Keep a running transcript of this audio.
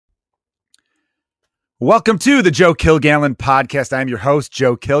Welcome to the Joe Kilgallen podcast. I am your host,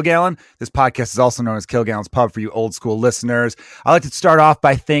 Joe Kilgallen. This podcast is also known as Kilgallen's Pub for you old school listeners. I like to start off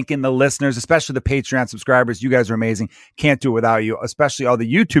by thanking the listeners, especially the Patreon subscribers. You guys are amazing. Can't do it without you, especially all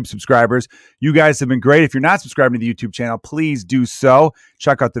the YouTube subscribers. You guys have been great. If you're not subscribing to the YouTube channel, please do so.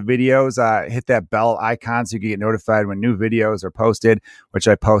 Check out the videos. Hit that bell icon so you can get notified when new videos are posted, which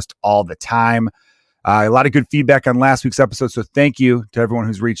I post all the time. A lot of good feedback on last week's episode, so thank you to everyone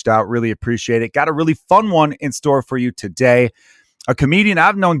who's reached out. Really appreciate it. Got a really fun one in store for you today. A comedian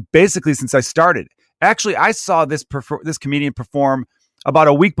I've known basically since I started. Actually, I saw this comedian perform about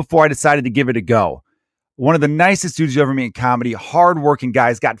a week before I decided to give it a go. One of the nicest dudes you ever meet in comedy, hardworking guy.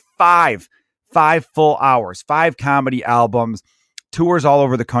 He's got five full hours, 5 comedy albums, tours all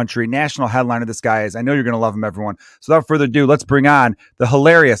over the country, national headliner this guy is. I know you're going to love him, everyone. So without further ado, let's bring on the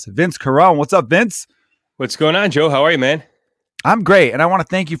hilarious Vince Carone. What's up, Vince? What's going on, Joe? How are you, man? I'm great, and I want to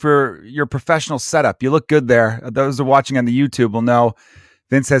thank you for your professional setup. You look good there. Those who are watching on the YouTube will know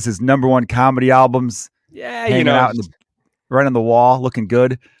Vince has his #1 comedy albums. Yeah, out right on the wall, looking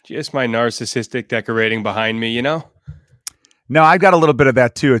good. Just my narcissistic decorating behind me, you know? No, I've got a little bit of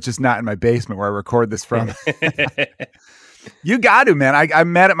that too. It's just not in my basement where I record this from. You got to, man.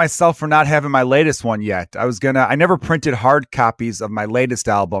 I'm mad at myself for not having my latest one yet. I never printed hard copies of my latest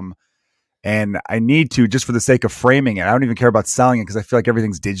album, and I need to just for the sake of framing it. I don't even care about selling it because I feel like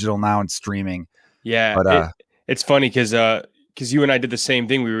everything's digital now and streaming. Yeah, but it's funny because you and I did the same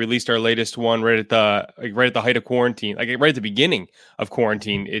thing. We released our latest one right at the height of quarantine, like right at the beginning of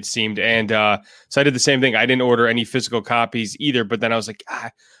quarantine, it seemed. And so I did the same thing. I didn't order any physical copies either, but then I was like,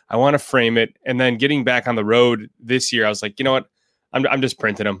 I want to frame it. And then getting back on the road this year, I was like, you know what? I'm just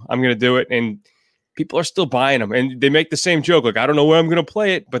printing them. I'm going to do it. And people are still buying them. And they make the same joke. Like, I don't know where I'm going to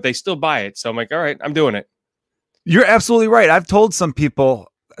play it, but they still buy it. So I'm like, all right, I'm doing it. You're absolutely right. I've told some people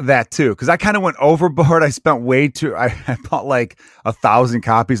that too, because I kind of went overboard. I spent I bought like 1,000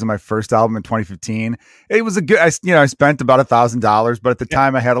 copies of my first album in 2015. It was I spent about $1,000, but at the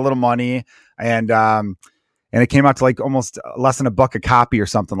time I had a little money, and it came out to like almost less than $1 a copy or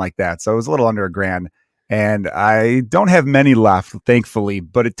something like that. So it was a little under $1,000, and I don't have many left, thankfully,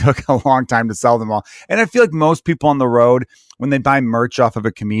 but it took a long time to sell them all. And I feel like most people on the road, when they buy merch off of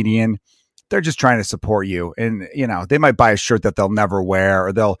a comedian, they're just trying to support you. And, they might buy a shirt that they'll never wear,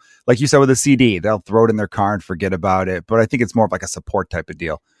 or they'll, like you said with a CD, they'll throw it in their car and forget about it. But I think it's more of like a support type of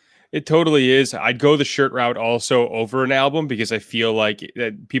deal. It totally is. I'd go the shirt route also over an album because I feel like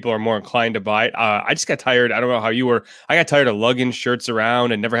that people are more inclined to buy it. I just got tired. I don't know how you were. I got tired of lugging shirts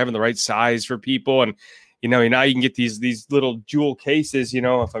around and never having the right size for people. And, now you can get these little jewel cases,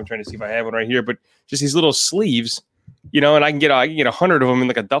 if I'm trying to see if I have one right here, but just these little sleeves, and I can get 100 of them in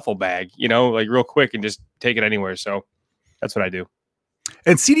like a duffel bag, like real quick and just take it anywhere. So that's what I do.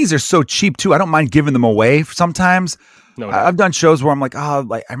 And CDs are so cheap too. I don't mind giving them away sometimes. No. I've done shows where I'm like, I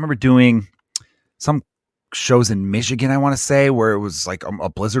remember doing some shows in Michigan, I want to say, where it was like a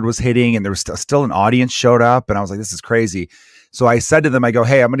blizzard was hitting and there was still an audience showed up. And I was like, this is crazy. So I said to them, I go,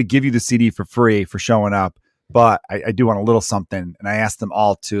 hey, I'm going to give you the CD for free for showing up, but I do want a little something. And I asked them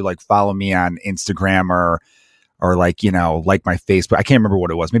all to like follow me on Instagram or like my Facebook. I can't remember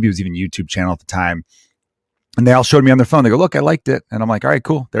what it was. Maybe it was even YouTube channel at the time. And they all showed me on their phone. They go, look, I liked it. And I'm like, all right,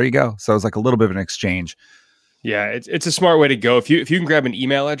 cool. There you go. So it was like a little bit of an exchange. Yeah, it's a smart way to go. If you can grab an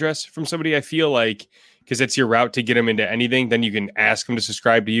email address from somebody, I feel like, because it's your route to get them into anything, then you can ask them to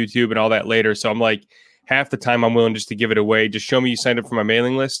subscribe to YouTube and all that later. So I'm like, half the time I'm willing just to give it away. Just show me you signed up for my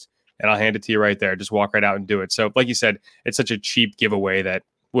mailing list and I'll hand it to you right there. Just walk right out and do it. So like you said, it's such a cheap giveaway that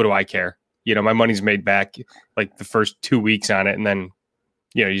what do I care? My money's made back like the first 2 weeks on it. And then,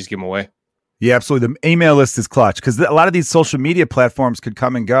 you just give them away. Yeah, absolutely. The email list is clutch because a lot of these social media platforms could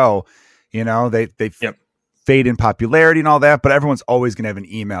come and go. They fade in popularity and all that, but everyone's always going to have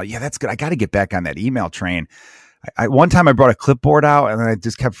an email. Yeah, that's good. I got to get back on that email train. One time I brought a clipboard out and then I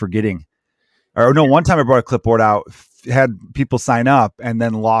just kept forgetting. Or no, one time I brought a clipboard out, had people sign up and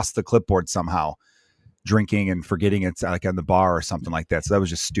then lost the clipboard somehow, drinking and forgetting it's like on the bar or something like that. So that was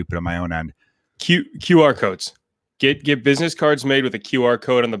just stupid on my own end. QR codes. Get business cards made with a QR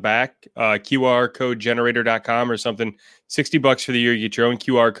code on the back, QRcodegenerator.com or something. $60 for the year. You get your own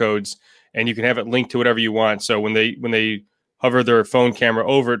QR codes and you can have it linked to whatever you want. So when they hover their phone camera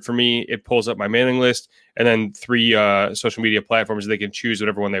over it, for me, it pulls up my mailing list and then 3 social media platforms. They can choose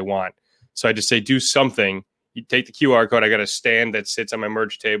whatever one they want. So I just say, do something. You take the QR code. I got a stand that sits on my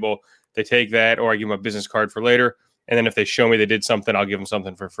merch table. They take that, or I give them a business card for later. And then if they show me they did something, I'll give them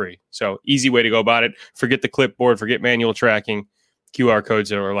something for free. So easy way to go about it. Forget the clipboard, forget manual tracking. QR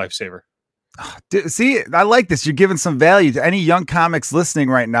codes are a lifesaver. See, I like this. You're giving some value to any young comics listening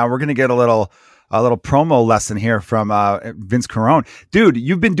right now. We're going to get a little a little promo lesson here from Vince Carone. Dude,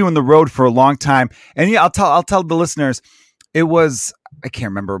 you've been doing the road for a long time. And yeah, I'll tell the listeners, it was, I can't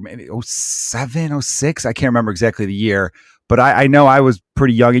remember, maybe 07, 06. I can't remember exactly the year, but I know I was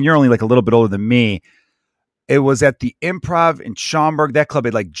pretty young, and you're only like a little bit older than me. It was at the Improv in Schaumburg. That club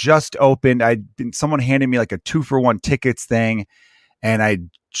had like just opened. Someone handed me like a 2-for-1 tickets thing, and I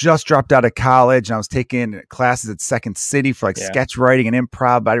just dropped out of college, and I was taking classes at Second City for like sketch writing and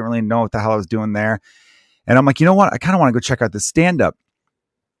improv, but I didn't really know what the hell I was doing there. And I'm like, you know what? I kind of want to go check out this stand-up.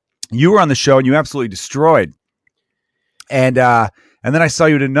 You were on the show, and you absolutely destroyed. And then I saw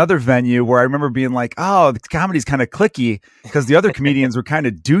you at another venue where I remember being like, oh, the comedy's kind of cliquey because the other comedians were kind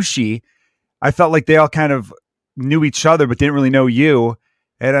of douchey. I felt like they all kind of knew each other, but didn't really know you.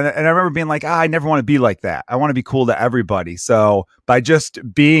 And I remember being like, I never want to be like that. I want to be cool to everybody. So by just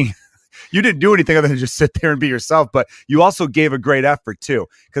being, you didn't do anything other than just sit there and be yourself, but you also gave a great effort too.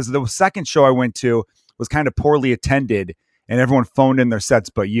 Because the second show I went to was kind of poorly attended and everyone phoned in their sets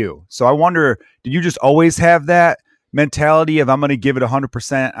but you. So I wonder, did you just always have that mentality of I'm going to give it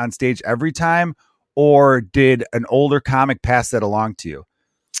 100% on stage every time? Or did an older comic pass that along to you?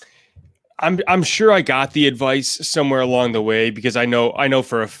 I'm sure I got the advice somewhere along the way, because I know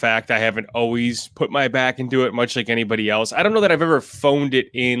for a fact I haven't always put my back into it, much like anybody else. I don't know that I've ever phoned it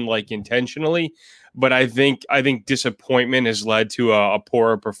in like intentionally, but I think disappointment has led to a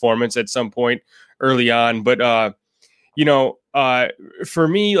poorer performance at some point early on. But for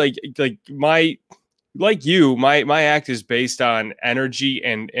me, my act is based on energy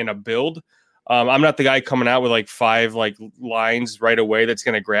and a build. I'm not the guy coming out with like 5 like lines right away that's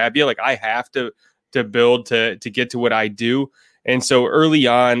going to grab you. Like I have to build to get to what I do. And so early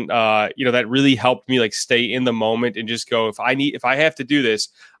on, that really helped me like stay in the moment and just go, if I have to do this,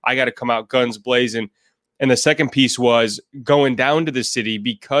 I got to come out guns blazing. And the second piece was going down to the city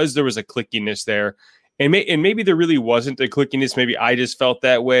because there was a clickiness there. And maybe there really wasn't a clickiness. Maybe I just felt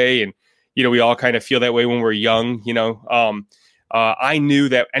that way. And, we all kind of feel that way when we're young, I knew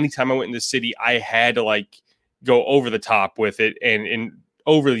that anytime I went in the city, I had to like go over the top with it and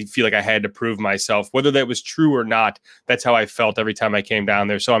overly feel like I had to prove myself, whether that was true or not. That's how I felt every time I came down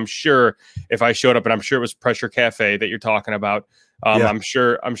there. So I'm sure if I showed up, and I'm sure it was Pressure Cafe that you're talking about. I'm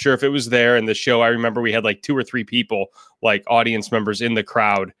sure if it was there in the show, I remember we had like 2 or 3 people, like audience members in the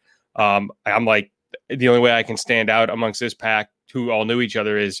crowd. I'm like, the only way I can stand out amongst this pack who all knew each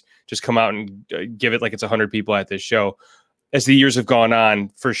other is just come out and give it like it's 100 people at this show. As the years have gone on,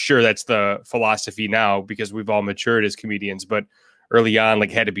 for sure, that's the philosophy now because we've all matured as comedians. But early on,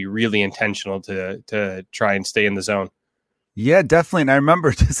 like, had to be really intentional to try and stay in the zone. Yeah, definitely. And I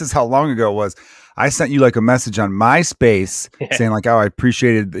remember this is how long ago it was. I sent you like a message on MySpace saying like, oh, I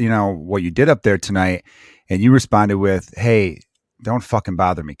appreciated, what you did up there tonight. And you responded with, hey, don't fucking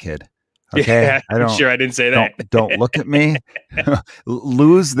bother me, kid. Okay. Yeah, I'm sure I didn't say that. Don't look at me.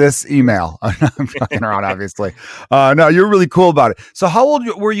 Lose this email. I'm fucking around, obviously. No, you're really cool about it. So how old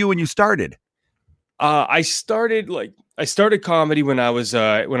were you when you started? I started comedy when I was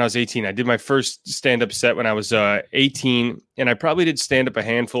 18. I did my first stand-up set when I was 18, and I probably did stand-up a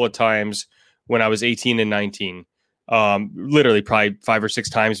handful of times when I was 18 and 19. Literally probably 5 or 6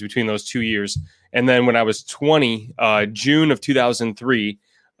 times between those 2 years. And then when I was 20, June of 2003,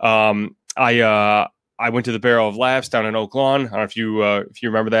 I went to the Barrel of Laughs down in Oak Lawn. I don't know if you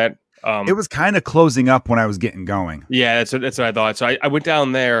remember that. It was kind of closing up when I was getting going. Yeah, that's what I thought. So I went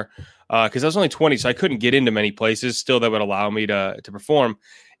down there because I was only 20, so I couldn't get into many places still that would allow me to perform.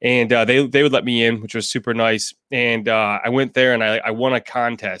 And they would let me in, which was super nice. And I went there and I won a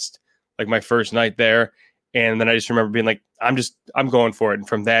contest like my first night there. And then I just remember being like, I'm going for it. And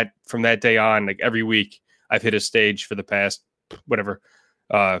from that day on, like every week I've hit a stage for the past,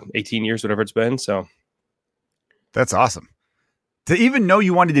 18 years, whatever it's been. So that's awesome. To even know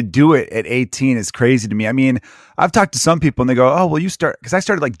you wanted to do it at 18 is crazy to me. I mean, I've talked to some people and they go, oh, well, you start, because I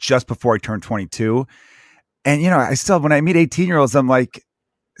started like just before I turned 22. And, I still, when I meet 18-year-olds, I'm like,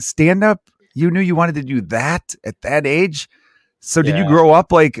 stand up, you knew you wanted to do that at that age. So did you grow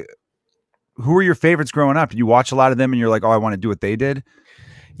up like, who were your favorites growing up? Did you watch a lot of them and you're like, oh, I want to do what they did?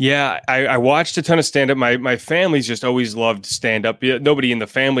 Yeah, I watched a ton of stand-up. My family's just always loved stand-up. Nobody in the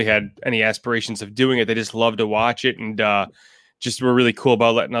family had any aspirations of doing it. They just loved to watch it and just were really cool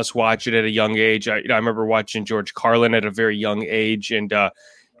about letting us watch it at a young age. I remember watching George Carlin at a very young age. And,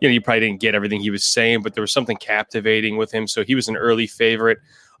 you probably didn't get everything he was saying, but there was something captivating with him. So he was an early favorite.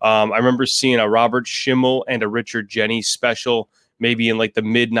 I remember seeing a Robert Schimmel and a Richard Jennings special, maybe in like the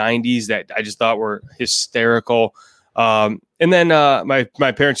mid-90s that I just thought were hysterical. And then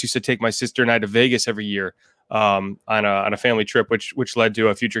my parents used to take my sister and I to Vegas every year on a family trip, which led to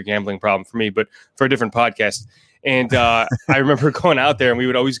a future gambling problem for me, but for a different podcast. And I remember going out there, and we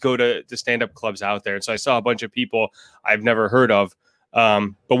would always go to stand-up clubs out there. And so I saw a bunch of people I've never heard of.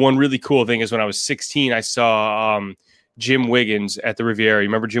 But one really cool thing is when I was 16, I saw Jim Wiggins at the Riviera. You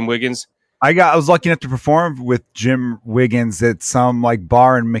remember Jim Wiggins? I was lucky enough to perform with Jim Wiggins at some like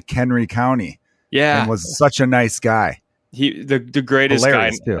bar in McHenry County. Yeah, and was such a nice guy. The greatest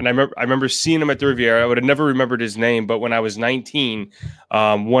Hilarious guy. too. And I remember seeing him at the Riviera. I would have never remembered his name, but when I was 19,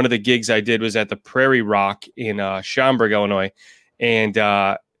 one of the gigs I did was at the Prairie Rock in Schaumburg, Illinois, and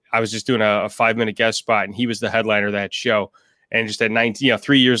I was just doing a 5-minute guest spot, and he was the headliner of that show. And just at 19,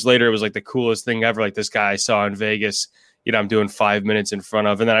 3 years later, it was like the coolest thing ever. Like this guy I saw in Vegas, I'm doing 5 minutes in front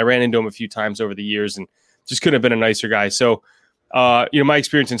of, and then I ran into him a few times over the years, and just couldn't have been a nicer guy. So, my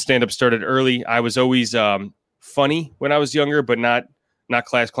experience in stand-up started early. I was always funny when I was younger, but not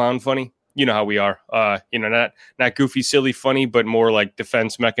class clown funny. You know how we are. Not goofy, silly funny, but more like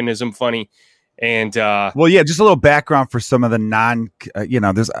defense mechanism funny. And well, yeah, just a little background for some of the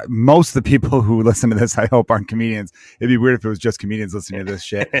there's most of the people who listen to this, I hope, aren't comedians. It'd be weird if it was just comedians listening to this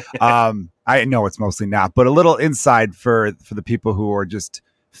shit. I know it's mostly not, but a little inside for the people who are just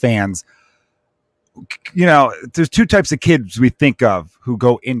fans. There's two types of kids we think of who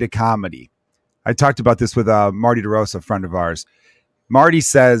go into comedy. I talked about this with Marty DeRosa, a friend of ours. Marty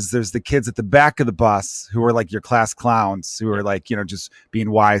says there's the kids at the back of the bus who are like your class clowns, who are like, just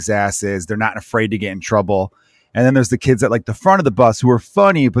being wise asses. They're not afraid to get in trouble. And then there's the kids at like the front of the bus who are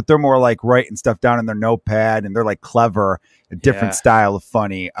funny, but they're more like writing stuff down in their notepad, and they're like clever, a different style of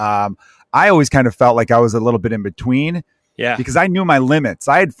funny. I always kind of felt like I was a little bit in between. Yeah. Because I knew my limits.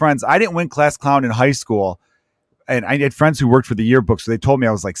 I had friends. I didn't win class clown in high school. And I had friends who worked for the yearbook. So they told me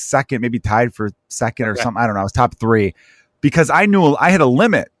I was like second, maybe tied for second or something. I don't know. I was top 3. Because I knew I had a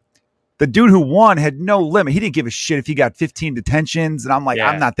limit. The dude who won had no limit. He didn't give a shit if he got 15 detentions. And I'm like,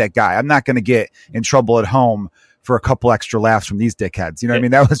 I'm not that guy. I'm not going to get in trouble at home for a couple extra laughs from these dickheads. You know what I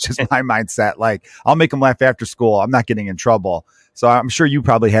mean? That was just my mindset. Like, I'll make them laugh after school. I'm not getting in trouble. So I'm sure you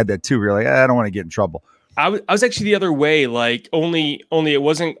probably had that too. You're like, I don't want to get in trouble. I was actually the other way. Like only it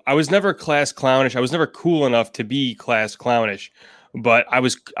wasn't, I was never class clownish. I was never cool enough to be class clownish, but I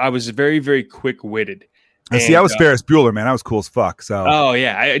was very, very quick witted. See, I was Ferris Bueller, man. I was cool as fuck. So, oh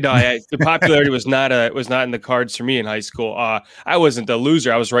yeah, the popularity was not in the cards for me in high school. I wasn't the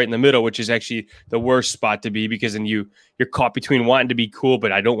loser. I was right in the middle, which is actually the worst spot to be, because then you're caught between wanting to be cool,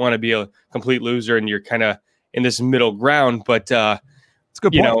 but I don't want to be a complete loser, and you're kind of in this middle ground. But it's a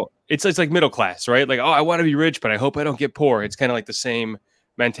good point. It's like middle class, right? Like, I want to be rich, but I hope I don't get poor. It's kind of like the same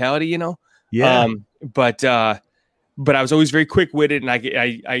mentality, Yeah. But I was always very quick-witted, and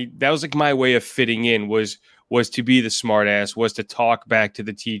I that was like my way of fitting in was to be the smart ass, was to talk back to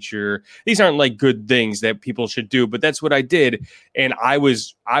the teacher. These aren't like good things that people should do, but that's what I did. And I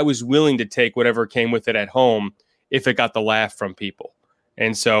was willing to take whatever came with it at home if it got the laugh from people.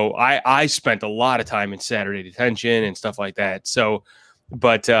 And so I spent a lot of time in Saturday detention and stuff like that. So,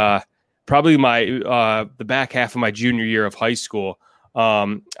 but probably the back half of my junior year of high school,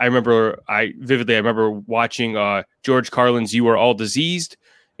 I remember watching George Carlin's "You Are All Diseased"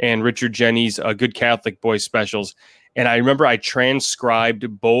 and Richard Jeni's Good Catholic Boy specials. And I remember I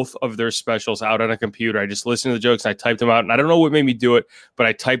transcribed both of their specials out on a computer. I just listened to the jokes and I typed them out. And I don't know what made me do it, but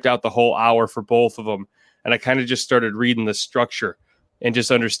I typed out the whole hour for both of them. And I kind of just started reading the structure and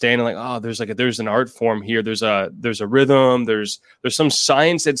just understanding, like, there's an art form here. There's a rhythm. There's some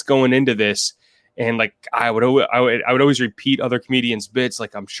science that's going into this. And like I would always repeat other comedians' bits,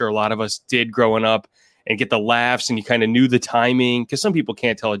 like I'm sure a lot of us did growing up, and get the laughs, and you kind of knew the timing, because some people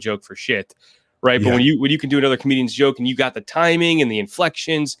can't tell a joke for shit, right? Yeah. But when you can do another comedian's joke and you got the timing and the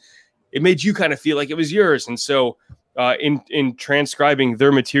inflections, it made you kind of feel like it was yours. And so in transcribing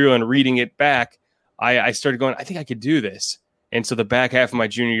their material and reading it back, I started going, I think I could do this. And so the back half of my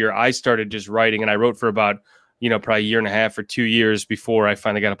junior year, I started just writing, and I wrote for about probably a year and a half or 2 years before I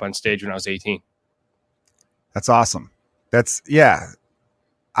finally got up on stage when I was 18. That's awesome.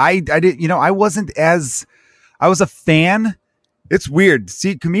 I did, I wasn't I was a fan. It's weird.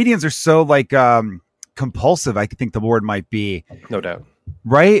 See, comedians are so like compulsive, I think the word might be. No doubt.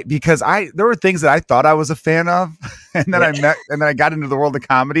 Right? Because there were things that I thought I was a fan of, and then I got into the world of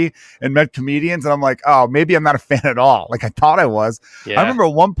comedy and met comedians, and I'm like, oh, maybe I'm not a fan at all. Like I thought I was. Yeah. I remember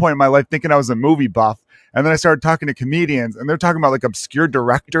at one point in my life thinking I was a movie buff, and then I started talking to comedians, and they're talking about like obscure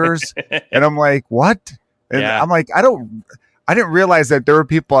directors, and I'm like, what? And I'm like, I didn't realize that there were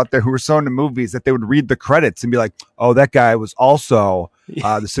people out there who were so into movies that they would read the credits and be like, oh, that guy was also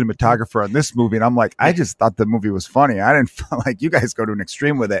the cinematographer on this movie. And I'm like, I just thought the movie was funny. I didn't feel like you guys go to an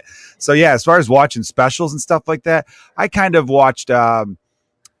extreme with it. So yeah, as far as watching specials and stuff like that, I kind of watched, let's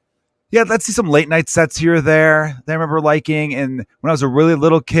see some late night sets here or there that I remember liking. And when I was a really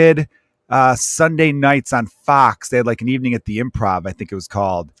little kid, Sunday nights on Fox, they had like an evening at the Improv, I think it was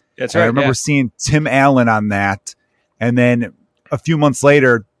called. That's right. right. I remember seeing Tim Allen on that. And then a few months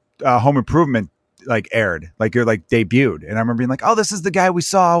later, Home Improvement aired, debuted. And I remember being like, oh, this is the guy we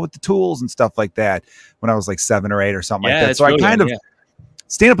saw with the tools and stuff like that when I was like 7 or 8 or something like that. So I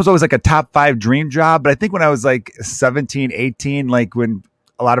stand-up was always like a top 5 dream job. But I think when I was like 17, 18, like when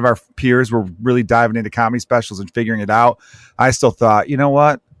a lot of our peers were really diving into comedy specials and figuring it out, I still thought, you know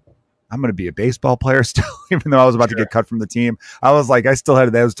what? I'm going to be a baseball player still, even though I was about to get cut from the team. I was like, I still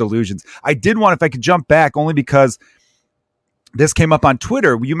had those delusions. I did want, if I could jump back, only because this came up on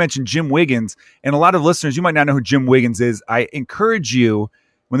Twitter. You mentioned Jim Wiggins, and a lot of listeners, you might not know who Jim Wiggins is. I encourage you,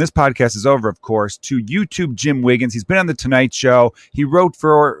 when this podcast is over, of course, to YouTube Jim Wiggins. He's been on the Tonight Show. He wrote with,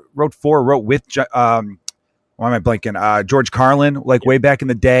 why am I blanking? George Carlin, way back in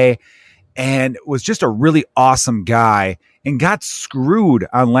the day, and was just a really awesome guy and got screwed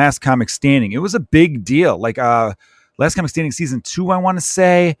on Last Comic Standing. It was a big deal. Last Comic Standing season 2, I want to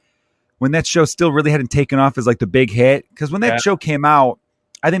say, when that show still really hadn't taken off as the big hit. Because when that show came out,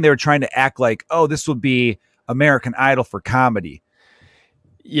 I think they were trying to act like, oh, this will be American Idol for comedy.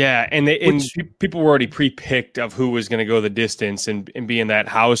 Yeah, and people were already pre-picked of who was going to go the distance and be in that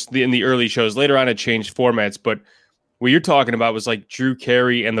house in the early shows. Later on, it changed formats, but what you're talking about was Drew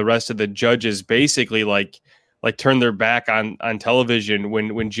Carey and the rest of the judges basically turned their back on television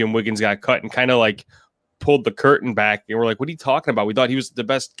when Jim Wiggins got cut and kind of pulled the curtain back, and we're like, what are you talking about? We thought he was the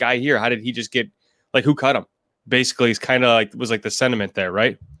best guy here. How did he just get who cut him? Basically, it's kind of was the sentiment there,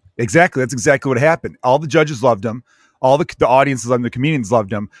 right? Exactly. That's exactly what happened. All the judges loved him. All the audiences and the comedians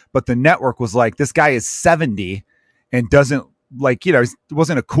loved him, but the network was like, this guy is 70 and doesn't he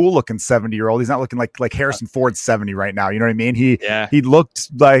wasn't a cool looking 70-year-old. He's not looking like Harrison Ford's 70 right now. You know what I mean? He looked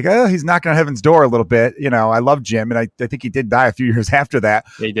like, he's knocking on heaven's door a little bit. I love Jim, and I think he did die a few years after that.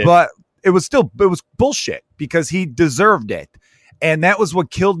 He did. But it was bullshit because he deserved it. And that was what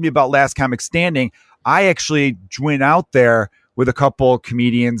killed me about Last Comic Standing. I actually went out there with a couple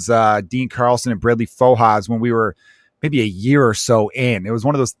comedians, Dean Carlson and Bradley Fohas, when we were maybe a year or so in. It was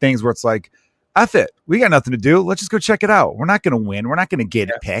one of those things where it's like, F it. We got nothing to do. Let's just go check it out. We're not going to win. We're not going to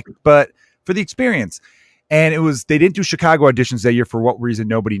get picked, but for the experience. And they didn't do Chicago auditions that year for what reason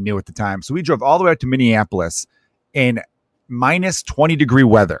nobody knew at the time. So we drove all the way out to Minneapolis in minus 20-degree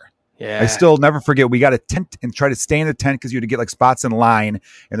weather. Yeah. I still never forget. We got a tent and tried to stay in the tent because you had to get spots in line,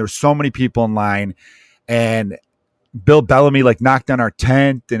 and there were so many people in line. And Bill Bellamy knocked on our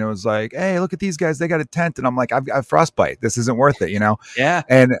tent, and it was like, hey, look at these guys. They got a tent. And I'm like, I've frostbite. This isn't worth it, Yeah.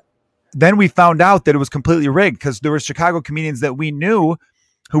 And then we found out that it was completely rigged because there were Chicago comedians that we knew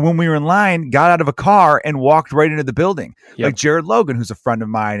who, when we were in line, got out of a car and walked right into the building. Yep. Like Jared Logan, who's a friend of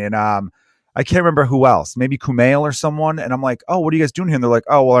mine. And I can't remember who else, maybe Kumail or someone. And I'm like, oh, what are you guys doing here? And they're like,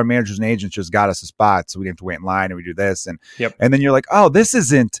 oh, well, our managers and agents just got us a spot, so we didn't have to wait in line, and we do this. And and then you're like, oh, this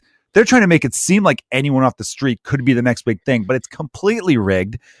isn't, they're trying to make it seem like anyone off the street could be the next big thing, but it's completely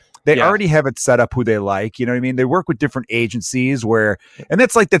rigged. They already have it set up who they like. You know what I mean? They work with different agencies and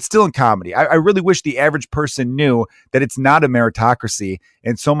that's still in comedy. I really wish the average person knew that it's not a meritocracy.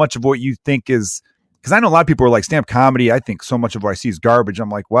 And so much of what you think is, because I know a lot of people are like, stand-up comedy, I think so much of what I see is garbage. I'm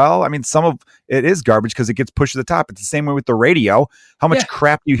like, well, I mean, some of it is garbage because it gets pushed to the top. It's the same way with the radio. How much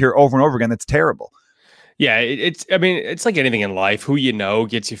crap you hear over and over again that's terrible. Yeah, it's like anything in life. Who you know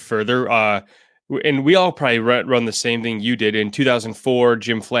gets you further. And we all probably run the same thing you did. In 2004,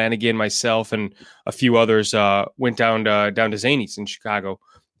 Jim Flanagan, myself, and a few others went down to Zany's in Chicago.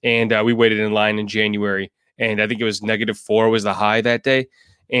 And we waited in line in January. And I think it was -4 was the high that day.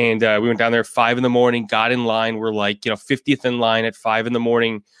 And we went down there at 5 a.m, got in line. We're 50th in line at 5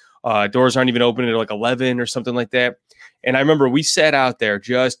 a.m. Doors aren't even open at 11 or something like that. And I remember we sat out there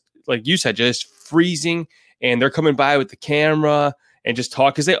just, like you said, just freezing. And they're coming by with the camera and just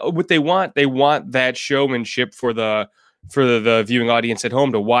talk, because they want that showmanship for the viewing audience at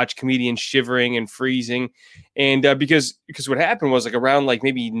home to watch comedians shivering and freezing. And because what happened was around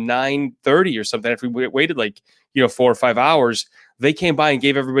maybe 9:30 or something, after we waited 4 or 5 hours, they came by and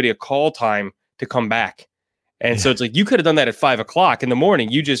gave everybody a call time to come back. And so it's you could have done that at 5 o'clock in the morning.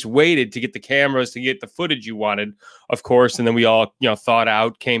 You just waited to get the cameras, to get the footage you wanted, of course. And then we all, thawed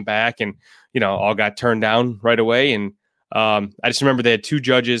out, came back, and, all got turned down right away. And I just remember they had 2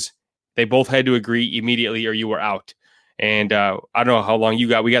 judges. They both had to agree immediately or you were out. And I don't know how long you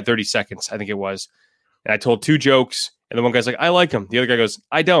got. We got 30 seconds, I think it was. And I told 2 jokes. And the one guy's like, I like him. The other guy goes,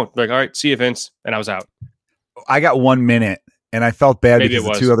 I don't. They're like, all right, see you, Vince. And I was out. I got 1 minute, and I felt bad Maybe because it the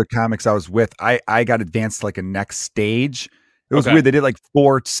was. 2 other comics I was with, I got advanced to like a next stage. It was Okay. weird. They did like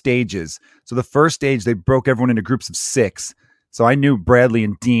 4 stages. So the first stage, they broke everyone into groups of 6. So I knew Bradley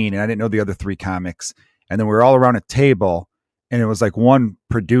and Dean, and I didn't know the other 3 comics. And then we were all around a table, and it was like one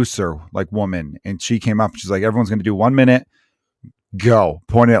producer, like woman, and she came up. She's like, everyone's going to do 1 minute, go.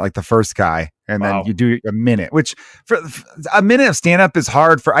 Pointed at like the first guy, and Wow. then you do a minute, which for a minute of stand-up is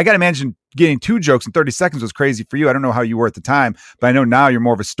hard for, I got to imagine getting 2 jokes in 30 seconds was crazy for you. I don't know how you were at the time, but I know now you're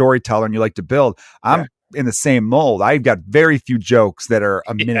more of a storyteller and you like to build. I'm in the same mold. I've got very few jokes that are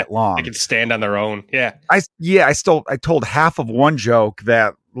a minute long. They can stand on their own. Yeah. I told half of one joke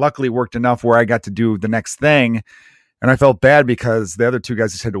that luckily worked enough where I got to do the next thing. And I felt bad because the other 2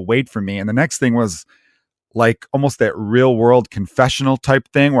 guys just had to wait for me. And the next thing was like almost that real world confessional type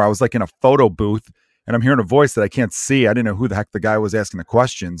thing where I was like in a photo booth and I'm hearing a voice that I can't see. I didn't know who the heck the guy was asking the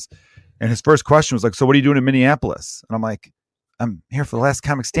questions. And his first question was like, so what are you doing in Minneapolis? And I'm like, I'm here for the last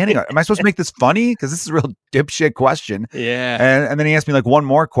comic standing. Am I supposed to make this funny? Because this is a real dipshit question. Yeah. And then he asked me like one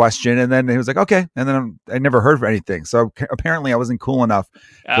more question, and then he was like, okay. And then I never heard anything. So apparently I wasn't cool enough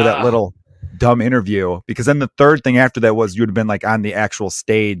for that little dumb interview. Because then the third thing after that was you would have been like on the actual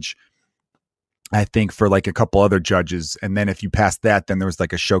stage, I think, for like a couple other judges. And then if you passed that, then there was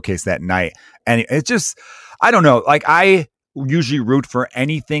like a showcase that night. And it's just, I don't know. Like I usually root for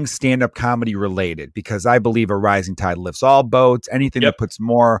anything stand-up comedy related because I believe a rising tide lifts all boats. Anything that puts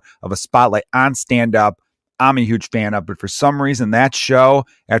more of a spotlight on stand-up, I'm a huge fan of. But for some reason, that show,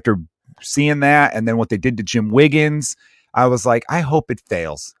 after seeing that and then what they did to Jim Wiggins, I was like, I hope it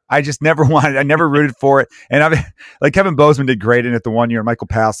fails. I just never wanted, I never rooted for it. And I like Kevin Bozeman did great in it the one year, Michael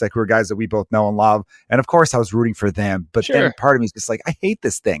Pasek, who are guys that we both know and love. And of course I was rooting for them. But then part of me is just like, I hate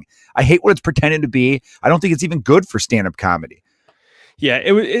this thing. I hate what it's pretending to be. I don't think it's even good for stand-up comedy. Yeah,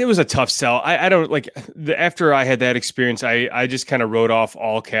 it was a tough sell. I don't like after I had that experience, I just kind of wrote off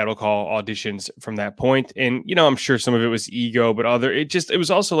all cattle call auditions from that point. And, you know, I'm sure some of it was ego, but it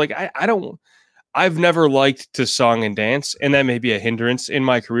was also like, I've never liked to song and dance, and that may be a hindrance in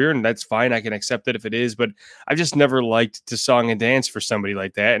my career, and that's fine. I can accept it if it is, but I've just never liked to song and dance for somebody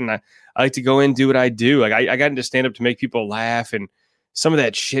like that. And I like to go in and do what I do. Like I got into stand up to make people laugh, and some of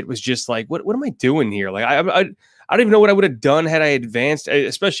that shit was just like, what am I doing here? Like I don't even know what I would have done had I advanced,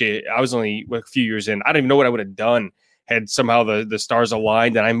 especially I was only a few years in. I don't even know what I would have done had somehow the stars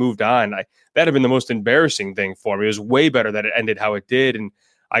aligned and I moved on. That'd have been the most embarrassing thing for me. It was way better that it ended how it did. And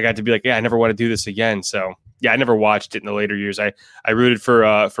I got to be like, yeah, I never want to do this again. So yeah, I never watched it in the later years. I rooted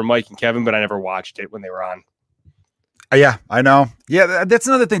for Mike and Kevin, but I never watched it when they were on. Yeah, I know. Yeah, that's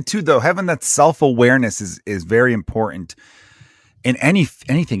another thing too, though. Having that self-awareness is very important in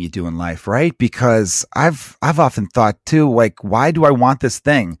anything you do in life, right? Because I've often thought too, like, why do I want this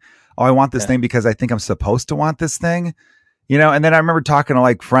thing? Oh, I want this thing because I think I'm supposed to want this thing, you know? And then I remember talking to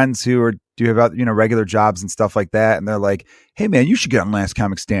like friends who do have, you know, regular jobs and stuff like that. And they're like, hey man, you should get on Last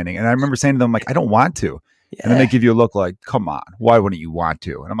Comic Standing. And I remember saying to them, like, I don't want to. Yeah. And then they give you a look like, come on, why wouldn't you want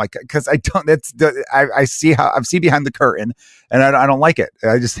to? And I'm like, because I don't, I see behind the curtain and I don't like it.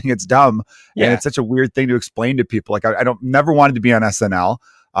 I just think it's dumb. Yeah. And it's such a weird thing to explain to people. Like I don't never wanted to be on SNL.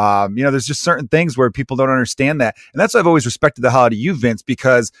 You know, there's just certain things where people don't understand that. And that's why I've always respected the hell out of you, Vince,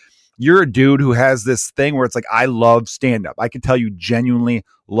 because you're a dude who has this thing where it's like, I love stand-up. I can tell you genuinely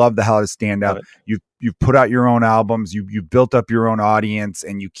love the hell out of stand-up. You've put out your own albums, you've built up your own audience,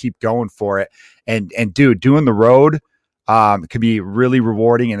 and you keep going for it. And dude, doing the road can be really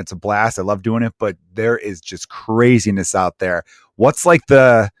rewarding and it's a blast. I love doing it, but there is just craziness out there. What's like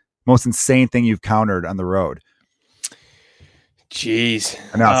the most insane thing you've countered on the road? Jeez,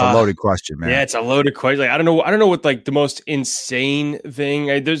 I know it's a loaded question, man. Yeah, it's a loaded question. Like, I don't know what like the most insane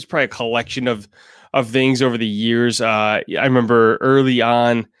thing. There's probably a collection of things over the years. I remember early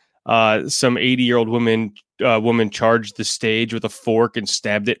on, some 80-year-old woman charged the stage with a fork and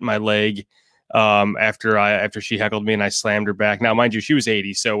stabbed it in my leg. After she heckled me and I slammed her back. Now, mind you, she was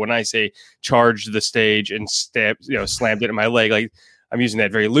 80. So when I say charged the stage and slammed it in my leg, like I'm using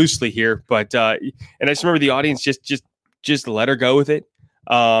that very loosely here. But and I just remember the audience just let her go with it.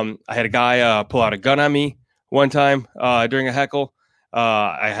 I had a guy pull out a gun on me one time during a heckle.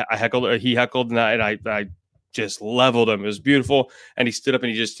 I heckled, he heckled, and I just leveled him. It was beautiful. And he stood up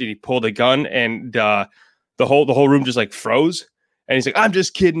and he pulled a gun, and the whole room just like froze. And he's like, I'm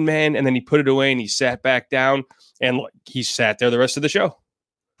just kidding, man. And then he put it away and he sat back down and he sat there the rest of the show.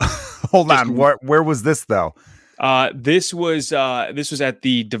 Hold on. Where was this though? This was at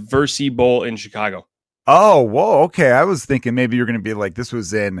the Diversey Bowl in Chicago. Oh, whoa. Okay. I was thinking maybe you're going to be like, this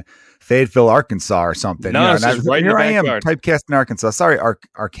was in Fayetteville, Arkansas or something. No, and this is right in the here I am backyard. typecast in Arkansas. Sorry,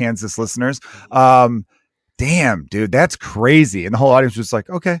 Arkansas listeners. Damn, dude, that's crazy. And the whole audience was just like,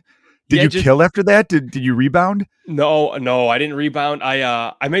 okay. Did you kill after that? Did you rebound? No, I didn't rebound.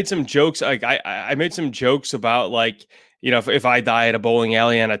 I made some jokes. Like I made some jokes about like, if I die at a bowling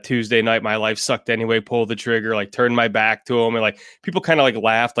alley on a Tuesday night, my life sucked anyway, pull the trigger, like turned my back to him. And like people kind of like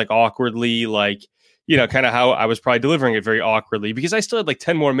laughed like awkwardly, like, kind of how I was probably delivering it very awkwardly because I still had like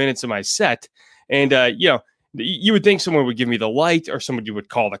 10 more minutes of my set. And, you would think someone would give me the light or somebody would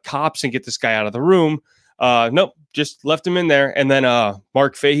call the cops and get this guy out of the room. Nope, just left him in there. And then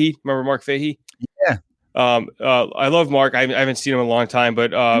Mark Fahey, remember Mark Fahey? Yeah. I love Mark. I haven't seen him in a long time,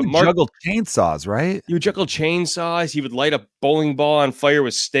 but Mark juggled chainsaws, right? He would juggle chainsaws. He would light a bowling ball on fire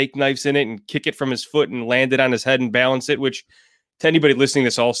with steak knives in it and kick it from his foot and land it on his head and balance it, which to anybody listening,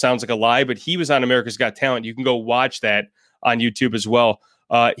 this all sounds like a lie, but he was on America's Got Talent. You can go watch that on YouTube as well.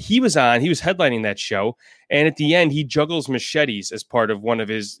 He was headlining that show. And at the end, he juggles machetes as part of one of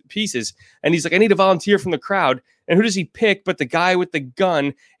his pieces. And he's like, I need a volunteer from the crowd. And who does he pick but the guy with the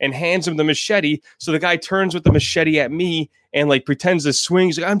gun and hands him the machete? So the guy turns with the machete at me and like pretends to swing.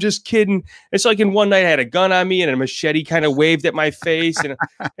 He's like, I'm just kidding. It's like in one night I had a gun on me and a machete kind of waved at my face. And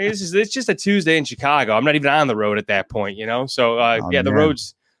it's just a Tuesday in Chicago. I'm not even on the road at that point, So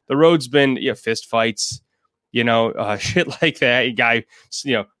the road's been fist fights. Shit like that. A guy,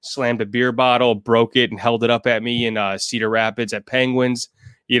 slammed a beer bottle, broke it, and held it up at me in Cedar Rapids at Penguins,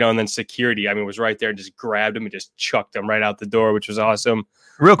 and then security, was right there and just grabbed him and just chucked him right out the door, which was awesome.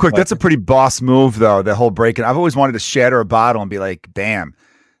 Real quick, that's a pretty boss move, though, the whole break-in. I've always wanted to shatter a bottle and be like, damn.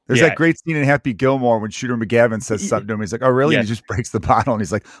 There's that great scene in Happy Gilmore when Shooter McGavin says something to him. He's like, oh, really? And he just breaks the bottle, and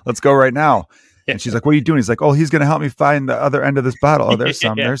he's like, let's go right now. And she's like, what are you doing? He's like, oh, he's going to help me find the other end of this bottle. Oh, there's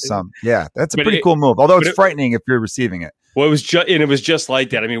some. There's some. Yeah, that's a pretty cool move. Although it's frightening if you're receiving it. Well, it was just like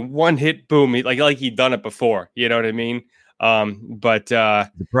that. One hit, boom, like he'd done it before. You know what I mean? So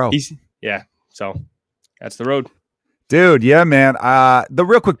that's the road. Dude, yeah, man. The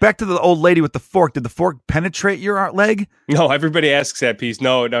real quick, back to the old lady with the fork. Did the fork penetrate your leg? No, everybody asks that piece.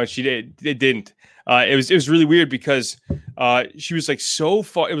 No, she did. It didn't. It was really weird because she was like so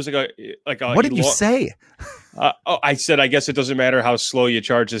far. It was like a. What did you say? I said, I guess it doesn't matter how slow you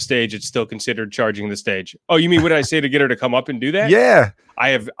charge the stage; it's still considered charging the stage. Oh, you mean what did I say to get her to come up and do that? Yeah, I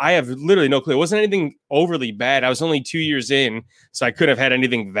have literally no clue. It wasn't anything overly bad. I was only 2 years in, so I couldn't have had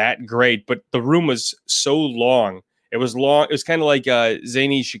anything that great. But the room was so long. It was long. It was kind of like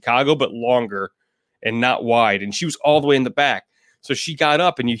Zany Chicago, but longer and not wide. And she was all the way in the back. So she got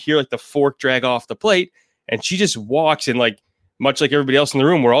up and you hear like the fork drag off the plate and she just walks and like, much like everybody else in the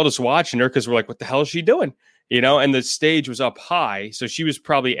room, we're all just watching her because we're like, what the hell is she doing? And the stage was up high. So she was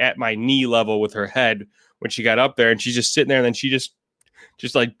probably at my knee level with her head when she got up there and she's just sitting there and then she just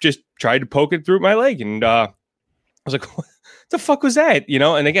tried to poke it through my leg. And I was like, what the fuck was that?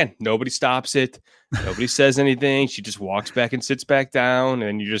 And again, nobody stops it. Nobody says anything. She just walks back and sits back down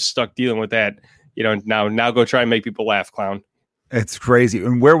and you're just stuck dealing with that. Now go try and make people laugh, clown. It's crazy.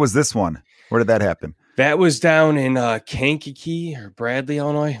 And where was this one? Where did that happen? That was down in Kankakee or Bradley,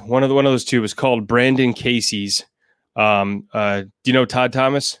 Illinois. One of those two was called Brandon Casey's. Do you know Todd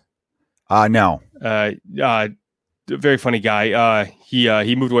Thomas? No. Very funny guy.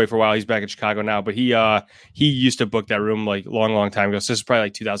 He moved away for a while. He's back in Chicago now, but he used to book that room like long time ago. So this is probably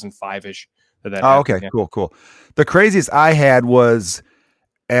like 2005-ish. Okay, yeah. Cool. The craziest I had was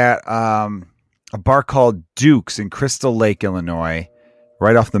at a bar called Duke's in Crystal Lake, Illinois,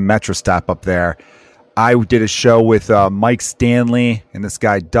 right off the metro stop up there. I did a show with Mike Stanley and this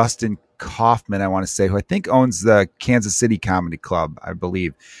guy, Dustin Kaufman, I want to say, who I think owns the Kansas City Comedy Club, I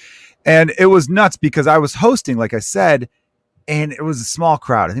believe. And it was nuts because I was hosting, like I said, and it was a small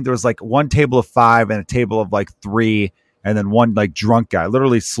crowd. I think there was like one table of 5 and a table of like 3, and then one like drunk guy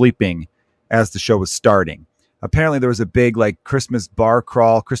literally sleeping as the show was starting. Apparently there was a big like Christmas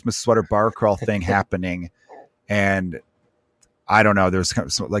sweater bar crawl thing happening. And I don't know, there was kind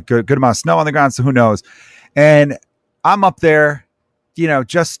of like good amount of snow on the ground. So who knows? And I'm up there,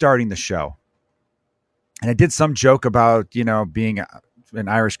 just starting the show. And I did some joke about, being an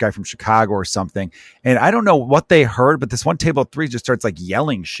Irish guy from Chicago or something. And I don't know what they heard, but this one table of 3 just starts like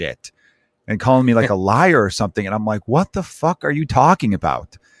yelling shit and calling me like a liar or something. And I'm like, what the fuck are you talking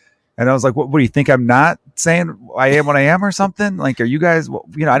about? And I was like, what do you think? I'm not saying I am what I am or something? Like, are you guys,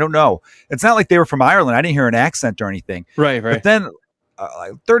 I don't know. It's not like they were from Ireland. I didn't hear an accent or anything. Right. But then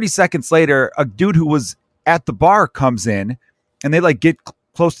 30 seconds later, a dude who was at the bar comes in and they like get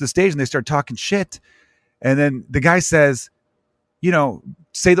close to the stage and they start talking shit. And then the guy says,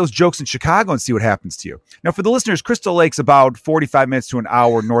 say those jokes in Chicago and see what happens to you. Now, for the listeners, Crystal Lake's about 45 minutes to an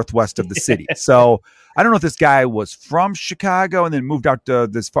hour northwest of the city. So I don't know if this guy was from Chicago and then moved out to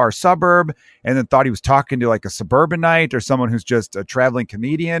this far suburb and then thought he was talking to like a suburbanite or someone who's just a traveling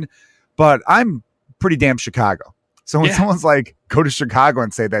comedian. But I'm pretty damn Chicago. So when someone's like, go to Chicago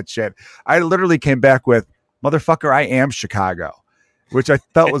and say that shit, I literally came back with, motherfucker, I am Chicago, which I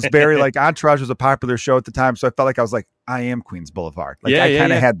felt was very like Entourage was a popular show at the time. So I felt like I was like, I am Queens Boulevard. Like I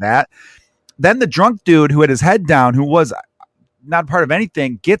kind of had that. Then the drunk dude who had his head down, who was not part of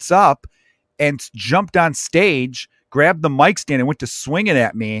anything, gets up and jumped on stage, grabbed the mic stand and went to swing it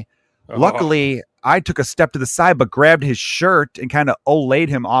at me. Luckily, I took a step to the side, but grabbed his shirt and kind of olayed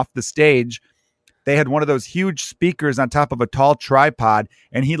him off the stage. They had one of those huge speakers on top of a tall tripod,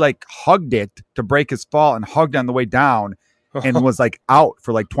 and he like hugged it to break his fall and hugged on the way down and was like out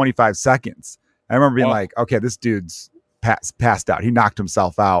for like 25 seconds. I remember being like, okay, this dude's passed out. He knocked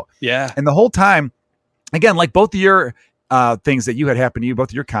himself out. Yeah. And the whole time, again, like both of your things that you had happen to you, both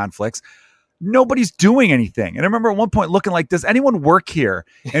of your conflicts, nobody's doing anything. And I remember at one point looking like, does anyone work here?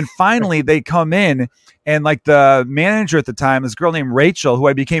 And finally they come in and like the manager at the time, this girl named Rachel, who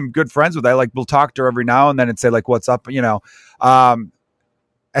I became good friends with. I like, will talk to her every now and then and say like, what's up? You know? And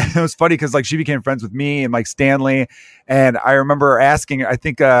it was funny because like she became friends with me and Mike Stanley. And I remember asking, I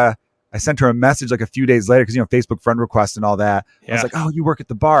think I sent her a message like a few days later because, you know, Facebook friend request and all that. I was like, oh, you work at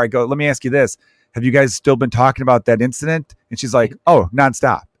the bar. I go, let me ask you this. Have you guys still been talking about that incident? And she's like, oh,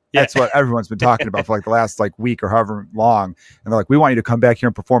 nonstop. That's what everyone's been talking about for like the last like week or however long. And they're like, we want you to come back here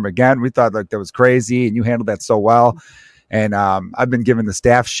and perform again. We thought like that was crazy and you handled that so well. And I've been giving the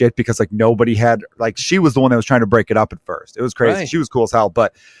staff shit because like nobody had, like she was the one that was trying to break it up at first. It was crazy. Right. She was cool as hell.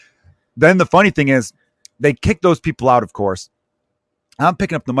 But then the funny thing is they kicked those people out, of course. I'm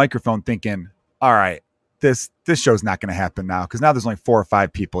picking up the microphone thinking, all right, this show's not going to happen now because now there's only 4 or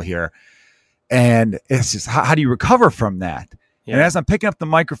 5 people here. And it's just, how do you recover from that? Yeah. And as I'm picking up the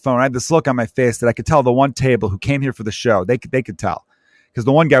microphone, I had this look on my face that I could tell the one table who came here for the show, they could tell. Because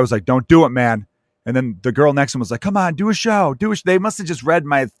the one guy was like, don't do it, man. And then the girl next to him was like, come on, do a show. They must have just read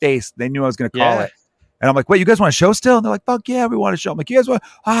my face. They knew I was going to call it. And I'm like, wait, you guys want a show still? And they're like, fuck yeah, we want a show. I'm like, you guys want,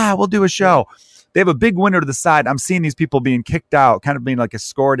 we'll do a show. They have a big window to the side. I'm seeing these people being kicked out, kind of being like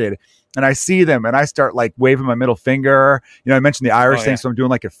escorted. And I see them and I start like waving my middle finger. You know, I mentioned the Irish thing. So I'm doing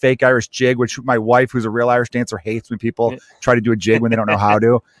like a fake Irish jig, which my wife, who's a real Irish dancer, hates when people try to do a jig when they don't know how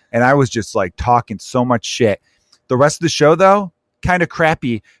to. And I was just like talking so much shit. The rest of the show, though, kind of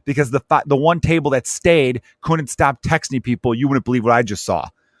crappy because the one table that stayed couldn't stop texting people. You wouldn't believe what I just saw.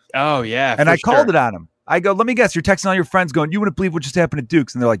 Oh, yeah. And I called it on them. I go, let me guess, you're texting all your friends going, you wouldn't believe what just happened at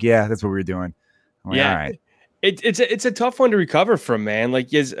Duke's. And they're like, yeah, that's what we were doing. Like, all right. It's a tough one to recover from, man. Like,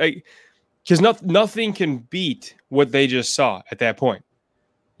 because nothing can beat what they just saw at that point.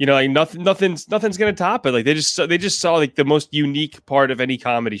 You know, like nothing's going to top it. Like they just saw like the most unique part of any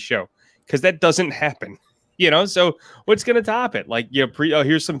comedy show because that doesn't happen. You know, so what's going to top it? Like,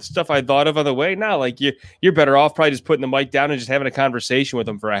 here's some stuff I thought of on the way. Now, like you're better off probably just putting the mic down and just having a conversation with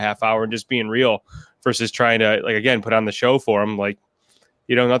them for a half hour and just being real versus trying to, like, again, put on the show for them. Like,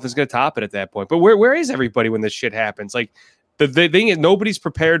 you know, nothing's going to top it at that point. But where is everybody when this shit happens? Like, the thing is, nobody's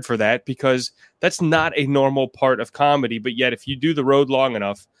prepared for that because that's not a normal part of comedy. But yet, if you do the road long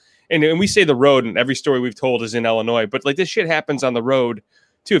enough, and we say the road, and every story we've told is in Illinois, but like this shit happens on the road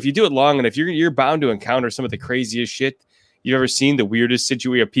too. If you do it long enough, you're bound to encounter some of the craziest shit you've ever seen. The weirdest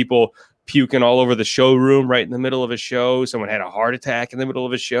situation of people puking all over the showroom right in the middle of a show. Someone had a heart attack in the middle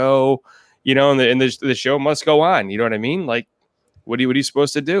of a show, you know, and the show must go on. You know what I mean? Like, what are you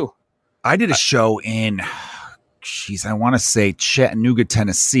supposed to do? I did a show in, I want to say Chattanooga,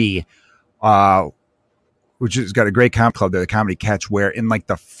 Tennessee, which has got a great comedy club there, the Comedy Catch, where in like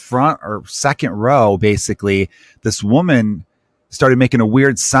the front or second row, basically, this woman started making a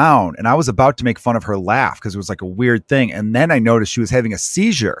weird sound, and I was about to make fun of her laugh because it was like a weird thing. And then I noticed she was having a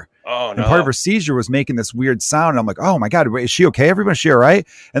seizure. Oh, no. And part of her seizure was making this weird sound. And I'm like, oh my God, is she okay? Everybody, is she all right?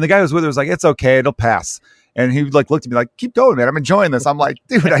 And the guy who was with her was like, it's okay, it'll pass. And he like looked at me like, keep going, man. I'm enjoying this. I'm like,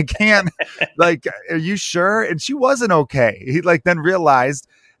 dude, I can't. Like, are you sure? And she wasn't okay. He like then realized,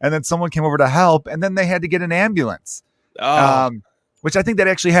 and then someone came over to help, and then they had to get an ambulance. Oh. Which I think that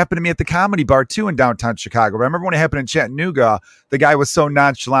actually happened to me at the Comedy Bar too in downtown Chicago. But I remember when it happened in Chattanooga, the guy was so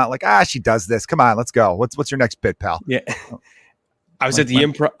nonchalant, like, she does this. Come on, let's go. What's your next bit, pal? Yeah. I was at the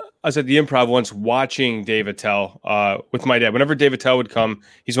Improv once watching Dave Attell with my dad. Whenever Dave Attell would come,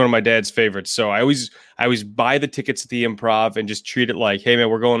 he's one of my dad's favorites. So I always buy the tickets at the Improv and just treat it like, hey man,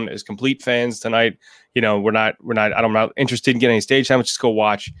 we're going as complete fans tonight. You know, I'm not interested in getting any stage time. Let's just go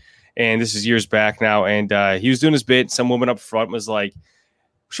watch. And this is years back now. And he was doing his bit. Some woman up front was like,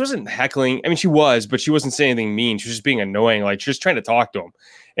 she wasn't heckling. I mean, she was, but she wasn't saying anything mean. She was just being annoying. Like, she was trying to talk to him.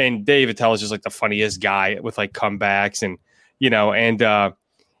 And Dave Attell is just like the funniest guy with like comebacks and,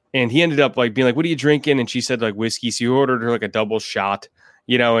 and he ended up like being like, what are you drinking? And she said like whiskey. So you ordered her like a double shot,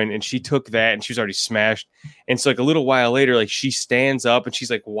 and she took that and she was already smashed. And so like a little while later, like she stands up and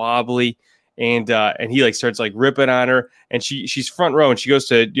she's like wobbly and he like starts like ripping on her and she's front row and she goes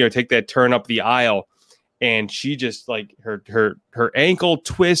to, take that turn up the aisle and she just like her ankle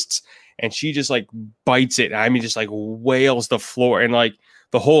twists and she just like bites it. I mean, just like wails the floor and like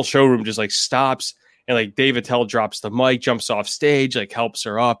the whole showroom just like stops. And like Dave Attell drops the mic, jumps off stage, like helps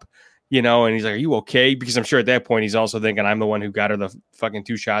her up, and he's like, are you okay? Because I'm sure at that point, he's also thinking I'm the one who got her the fucking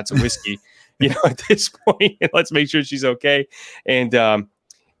 2 shots of whiskey, at this point, and let's make sure she's okay.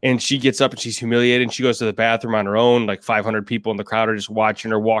 And she gets up and she's humiliated and she goes to the bathroom on her own. Like 500 people in the crowd are just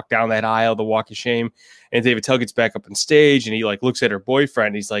watching her walk down that aisle, the walk of shame. And Dave Attell gets back up on stage and he like looks at her boyfriend.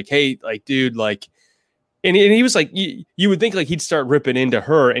 And he's like, hey, like, dude, like, and he was like, you would think like he'd start ripping into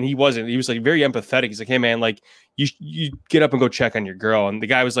her, and he wasn't. He was like very empathetic. He's like, hey man, like you get up and go check on your girl. And the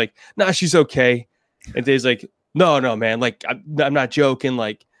guy was like, nah, she's okay. And Dave's like, no, man, like I'm not joking.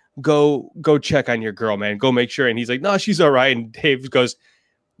 Like go check on your girl, man. Go make sure. And he's like, no, she's all right. And Dave goes,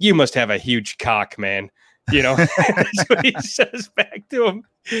 you must have a huge cock, man. That's what he says back to him.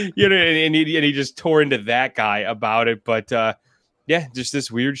 And he just tore into that guy about it. But yeah, just this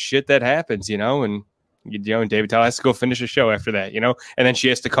weird shit that happens, and. And Dave Attell has to go finish a show after that, and then she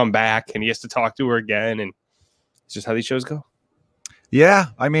has to come back and he has to talk to her again. And it's just how these shows go. Yeah.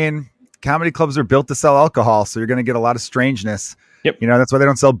 I mean, comedy clubs are built to sell alcohol. So you're going to get a lot of strangeness. Yep. That's why they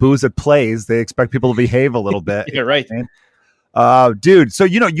don't sell booze at plays. They expect people to behave a little bit. Yeah, right. Dude. So,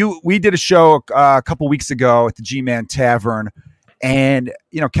 we did a show a couple weeks ago at the G-Man Tavern and,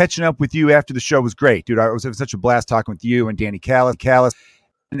 catching up with you after the show was great, dude. It was such a blast talking with you and Danny Callis.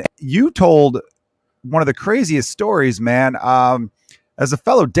 And you told one of the craziest stories, man. As a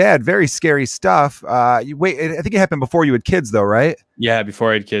fellow dad, very scary stuff. I think it happened before you had kids, though, right? Yeah, before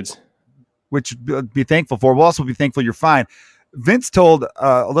I had kids. Which be thankful for. We'll also be thankful you're fine. Vince told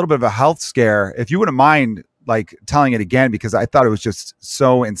a little bit of a health scare. If you wouldn't mind, like telling it again, because I thought it was just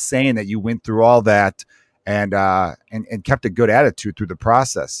so insane that you went through all that and kept a good attitude through the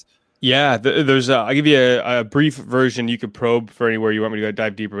process. Yeah, there's I'll give you a brief version. You could probe for anywhere you want me to go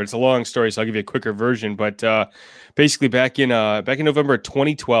dive deeper, but it's a long story, so I'll give you a quicker version. But basically, back in November of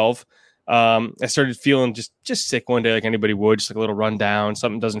 2012, I started feeling just sick one day, like anybody would, just like a little rundown.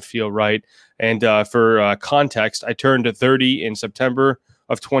 Something doesn't feel right. And for context, I turned 30 in September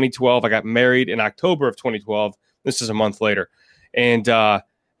of 2012. I got married in October of 2012. This is a month later, and I'm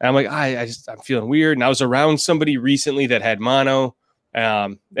like, I'm feeling weird. And I was around somebody recently that had mono.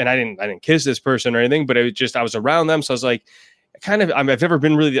 And I didn't kiss this person or anything, but it was just, I was around them. So I was like, I've never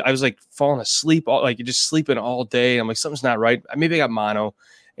been really, I was like falling asleep, just sleeping all day. I'm like, something's not right. Maybe I got mono.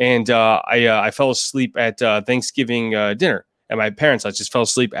 And I fell asleep at Thanksgiving dinner at my parents' house. Just fell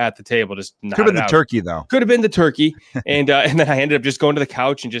asleep at the table. Just could have been the turkey, though. Could have been the turkey. And then I ended up just going to the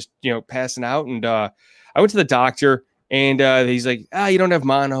couch and just passing out. And I went to the doctor. And he's like, you don't have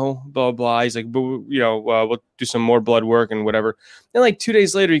mono, blah, blah. He's like, but, we'll do some more blood work and whatever. And like 2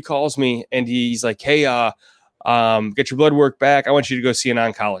 days later, he calls me and he's like, hey, get your blood work back. I want you to go see an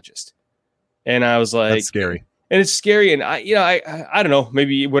oncologist. And I was like, that's scary. And it's scary. And I don't know,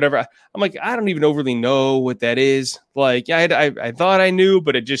 maybe whatever. I'm like, I don't even overly know what that is. Like, I thought I knew,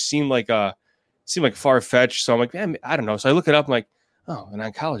 but it just seemed like far fetched. So I'm like, man, I don't know. So I look it up. I'm like, oh, an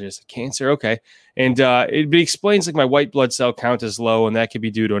oncologist, cancer. Okay. And it explains like my white blood cell count is low and that could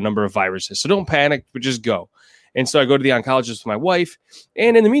be due to a number of viruses. So don't panic, but just go. And so I go to the oncologist with my wife.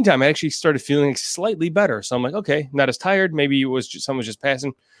 And in the meantime, I actually started feeling slightly better. So I'm like, okay, not as tired. Maybe it was someone was just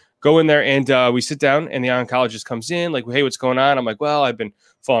passing. Go in there and we sit down and the oncologist comes in like, hey, what's going on? I'm like, well, I've been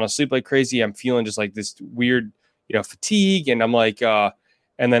falling asleep like crazy. I'm feeling just like this weird, fatigue. And I'm like,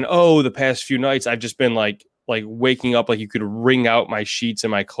 and then, the past few nights I've just been like waking up, like you could wring out my sheets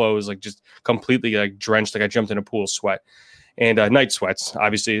and my clothes, like just completely like drenched. Like I jumped in a pool of sweat and night sweats,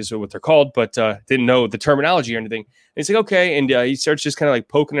 obviously is what they're called, but didn't know the terminology or anything. And he's like, okay. And he starts just kind of like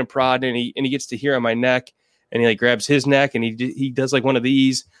poking and prodding and he gets to here on my neck and he like grabs his neck and he does like one of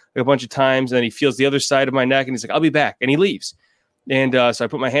these like a bunch of times. And then he feels the other side of my neck and he's like, I'll be back. And he leaves. And so I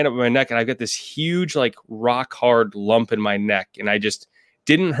put my hand up on my neck and I got this huge, like rock hard lump in my neck. And I just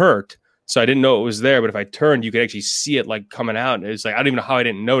didn't hurt. So I didn't know it was there, but if I turned, you could actually see it like coming out. And it's like, I don't even know how I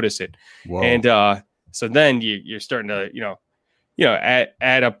didn't notice it. Whoa. And so then you're starting to,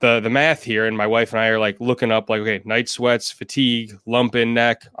 add up the math here. And my wife and I are like looking up like, okay, night sweats, fatigue, lump in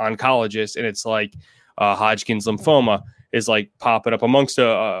neck, oncologist. And it's like Hodgkin's lymphoma. is like popping up amongst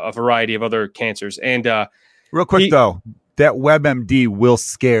a variety of other cancers. And real quick though, that WebMD will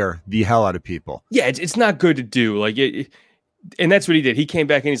scare the hell out of people. Yeah, it's not good to do. Like and that's what he did. He came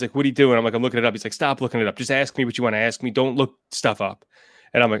back and he's like, "What are you doing?" I'm like, "I'm looking it up." He's like, "Stop looking it up. Just ask me what you want to ask me. Don't look stuff up."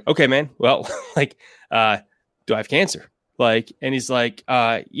 And I'm like, "Okay, man. Well, like, do I have cancer?" Like, and he's like,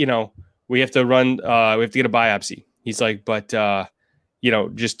 we have to run, we have to get a biopsy. He's like, but,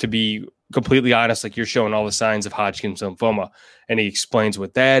 just to be completely honest, like you're showing all the signs of Hodgkin's lymphoma. And he explains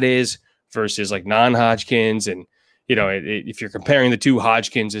what that is versus like non-Hodgkin's. And, if you're comparing the two,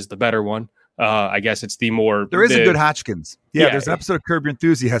 Hodgkin's is the better one. I guess it's the more. There is a good Hodgkin's. Yeah, there's an episode of Curb Your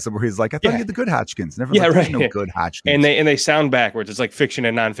Enthusiasm where he's like, I thought you had the good Hodgkin's. Never there's no good Hodgkin's. And they sound backwards. It's like fiction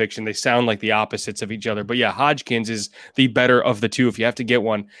and nonfiction. They sound like the opposites of each other. But yeah, Hodgkin's is the better of the two if you have to get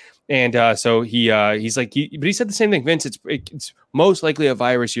one. And so he's like, but he said the same thing, Vince. It's most likely a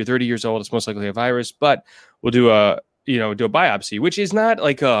virus. You're 30 years old. It's most likely a virus. But we'll do a biopsy, which is not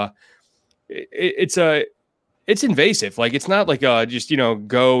like it's invasive. Like, it's not like just,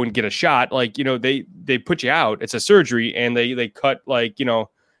 go and get a shot. Like, they put you out. It's a surgery and they cut like,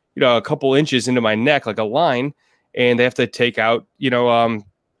 a couple inches into my neck, like a line, and they have to take out, lymph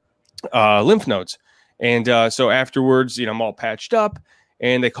nodes. And so afterwards, I'm all patched up,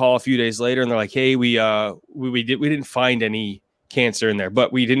 and they call a few days later and they're like, "Hey, we didn't find any cancer in there,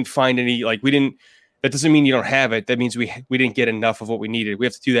 but we didn't find any, that doesn't mean you don't have it. That means we didn't get enough of what we needed. We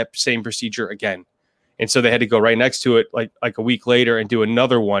have to do that same procedure again." And so they had to go right next to it, like a week later, and do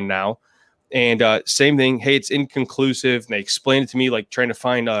another one now. And same thing. Hey, it's inconclusive. And they explained it to me, like trying to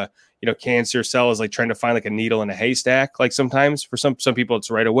find cancer cell is like trying to find like a needle in a haystack. Like sometimes for some people it's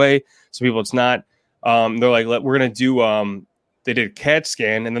right away. Some people it's not. They're like, we're gonna do. They did a CAT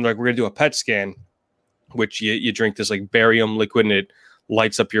scan, and then they're like, we're gonna do a PET scan, which you drink this like barium liquid, and it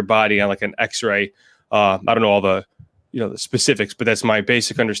lights up your body on like an X-ray. I don't know all the the specifics, but that's my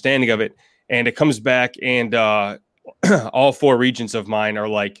basic understanding of it. And it comes back, and all four regions of mine are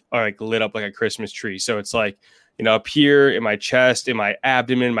like lit up like a Christmas tree. So it's like, up here in my chest, in my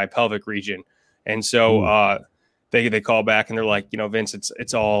abdomen, my pelvic region. And so they call back and they're like, Vince,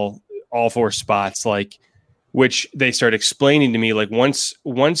 it's all four spots, like, which they start explaining to me, like once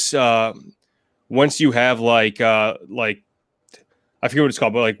you have like I forget what it's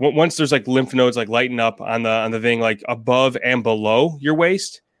called, but like once there's like lymph nodes like lighting up on the thing, like above and below your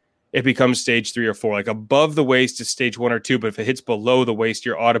waist, it becomes stage 3 or 4. Like above the waist is stage 1 or 2, but if it hits below the waist,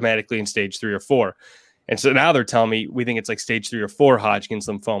 you're automatically in stage 3 or 4. And so now they're telling me we think it's like stage 3 or 4 Hodgkin's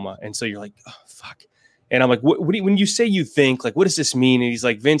lymphoma. And so you're like, oh, fuck. And I'm like, when you say you think, like, what does this mean? And he's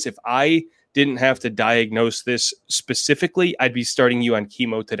like, Vince, if I didn't have to diagnose this specifically, I'd be starting you on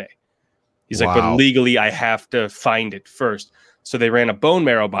chemo today. He's like, but legally I have to find it first. So they ran a bone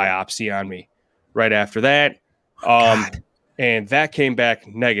marrow biopsy on me right after that. And that came back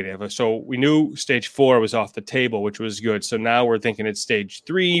negative. So we knew stage 4 was off the table, which was good. So now we're thinking it's stage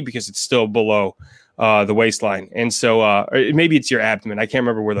 3 because it's still below the waistline. And so maybe it's your abdomen. I can't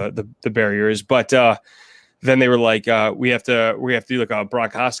remember where the barrier is. But then they were like, we have to do like a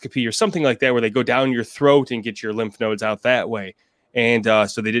bronchoscopy or something like that, where they go down your throat and get your lymph nodes out that way. And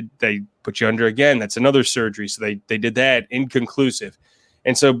so they put you under again. That's another surgery. So they did that, inconclusive.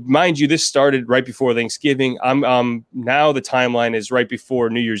 And so, mind you, this started right before Thanksgiving. I'm now the timeline is right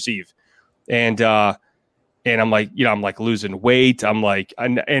before New Year's Eve, and I'm like, I'm like losing weight. I'm like,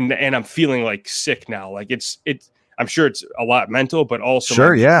 and I'm feeling like sick now. Like it's. I'm sure it's a lot mental, but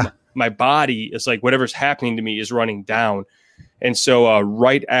also my body is like whatever's happening to me is running down. And so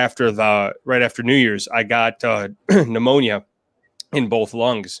right after New Year's, I got pneumonia in both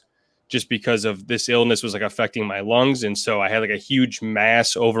lungs, just because of this illness was like affecting my lungs. And so I had like a huge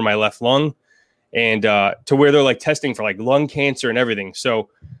mass over my left lung, and to where they're like testing for like lung cancer and everything. So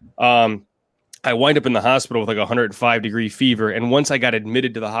I wind up in the hospital with like 105-degree fever. And once I got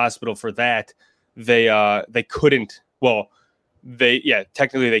admitted to the hospital for that, they couldn't,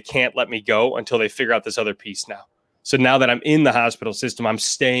 technically they can't let me go until they figure out this other piece now. So now that I'm in the hospital system, I'm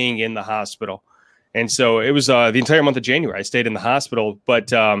staying in the hospital. And so it was the entire month of January. I stayed in the hospital.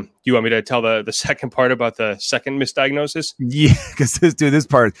 But you want me to tell the second part about the second misdiagnosis? Yeah, because this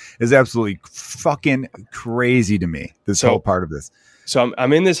part is absolutely fucking crazy to me. This whole part of this. So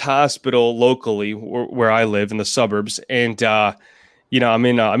I'm in this hospital locally where I live in the suburbs, and I'm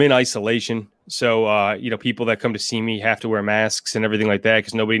in isolation. So people that come to see me have to wear masks and everything like that,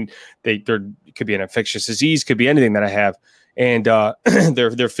 because there could be an infectious disease, could be anything that I have. And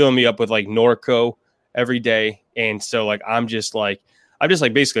they're filling me up with like Norco every day. And so like I'm just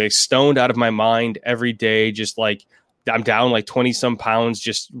basically stoned out of my mind every day. Just like I'm down like 20 some pounds,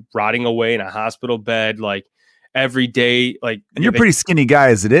 just rotting away in a hospital bed. Like every day. Like, and you're a pretty skinny guy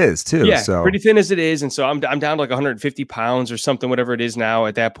as it is too. Yeah, so pretty thin as it is. And so I'm down to like 150 pounds or something, whatever it is now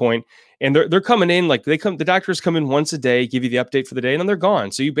at that point. And they're coming in, like the doctors come in once a day, give you the update for the day, and then they're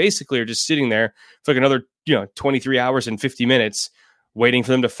gone. So you basically are just sitting there for like another, 23 hours and 50 minutes waiting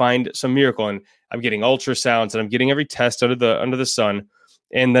for them to find some miracle. And I'm getting ultrasounds and I'm getting every test under the sun.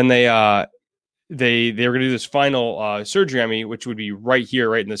 And then they were going to do this final surgery on me, which would be right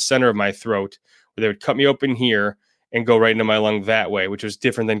here, right in the center of my throat, where they would cut me open here and go right into my lung that way, which was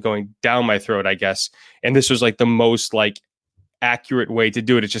different than going down my throat, I guess. And this was like the most like accurate way to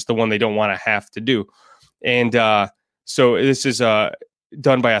do it. It's just the one they don't want to have to do. And so this is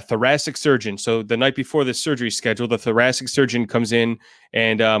done by a thoracic surgeon. So the night before the surgery schedule, the thoracic surgeon comes in,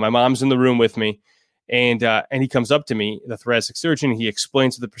 and my mom's in the room with me. And he comes up to me, the thoracic surgeon. He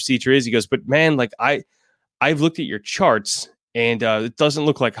explains what the procedure is. He goes, "But man, like I've looked at your charts, and it doesn't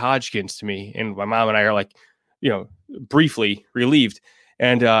look like Hodgkin's to me." And my mom and I are like, briefly relieved.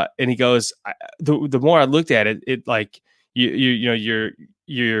 And he goes, the more I looked at it, it like your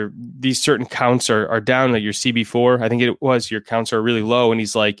these certain counts are down, like your CB4, I think it was, your counts are really low. And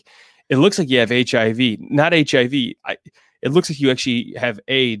he's like, "It looks like you have HIV, not HIV. It looks like you actually have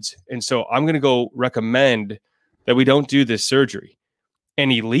AIDS. And so I'm going to go recommend that we don't do this surgery."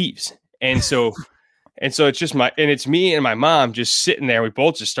 And he leaves. And so it's just it's me and my mom just sitting there. We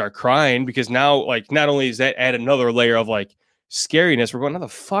both just start crying because now, like, not only is that add another layer of like scariness, we're going, how the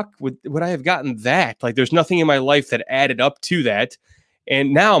fuck would I have gotten that? Like, there's nothing in my life that added up to that.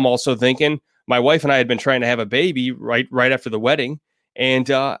 And now I'm also thinking, my wife and I had been trying to have a baby right after the wedding. And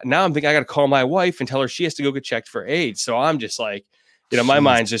now I'm thinking I got to call my wife and tell her she has to go get checked for AIDS. So I'm just like, my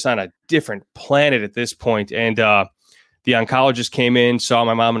mind's just on a different planet at this point. And the oncologist came in, saw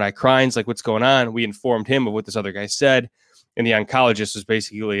my mom and I crying. It's like, "What's going on?" We informed him of what this other guy said. And the oncologist was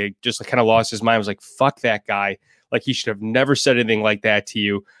basically just like, kind of lost his mind. Was like, "Fuck that guy. Like, he should have never said anything like that to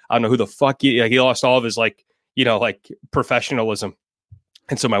you. I don't know who the fuck he lost all of his like professionalism."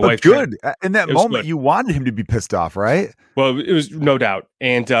 And so my wife, good. In that moment, you wanted him to be pissed off, right? Well, it was no doubt.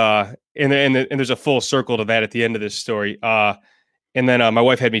 And there's a full circle to that at the end of this story. And then my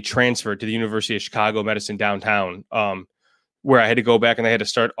wife had me transferred to the University of Chicago Medicine downtown, where I had to go back and they had to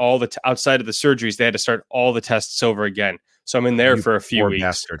start all the outside of the surgeries. They had to start all the tests over again. So I'm in there for a few weeks.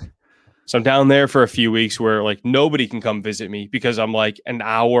 Bastard. So I'm down there for a few weeks where like nobody can come visit me because I'm like an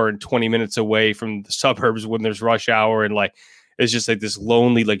hour and 20 minutes away from the suburbs when there's rush hour. And like, it's just like this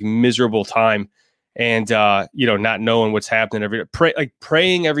lonely, like miserable time. And, not knowing what's happening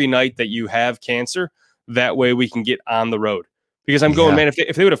praying every night that you have cancer. That way we can get on the road. Because I'm going, man,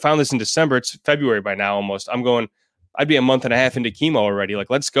 if they would have found this in December, it's February by now almost. I'm going, I'd be a month and a half into chemo already.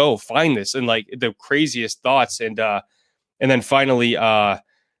 Like, let's go find this. And like the craziest thoughts. And then finally,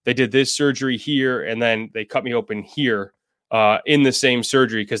 they did this surgery here, and then they cut me open here in the same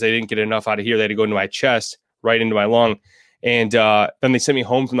surgery because they didn't get enough out of here. They had to go into my chest, right into my lung. And then they sent me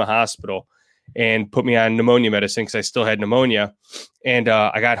home from the hospital and put me on pneumonia medicine because I still had pneumonia. And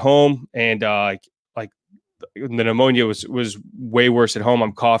I got home, and the pneumonia was way worse at home.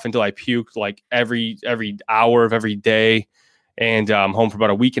 I'm coughing till I puked like every hour of every day. And I'm home for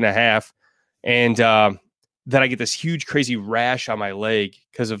about a week and a half. And then I get this huge, crazy rash on my leg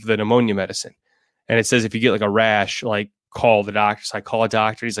because of the pneumonia medicine. And it says, if you get like a rash, like call the doctor. So I call a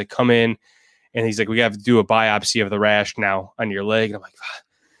doctor. He's like, come in. And he's like, we have to do a biopsy of the rash now on your leg. And I'm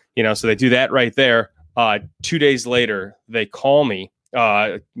like, so they do that right there. 2 days later, they call me,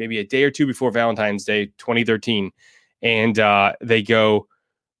 maybe a day or two before Valentine's Day, 2013. And they go,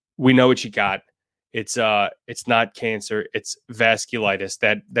 "We know what you got. It's not cancer. It's vasculitis.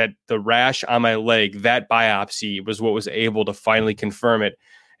 That the rash on my leg, that biopsy was what was able to finally confirm it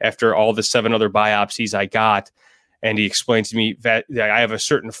after all the 7 other biopsies I got." And he explained to me that I have a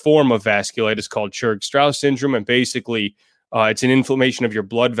certain form of vasculitis called Churg-Strauss syndrome. And basically, it's an inflammation of your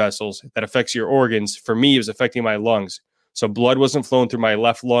blood vessels that affects your organs. For me, it was affecting my lungs. So blood wasn't flowing through my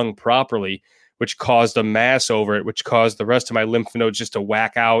left lung properly, which caused a mass over it, which caused the rest of my lymph nodes just to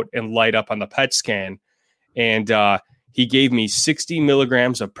whack out and light up on the PET scan. And he gave me 60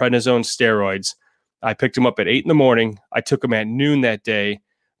 milligrams of prednisone steroids. I picked them up at 8 a.m. I took them at noon that day.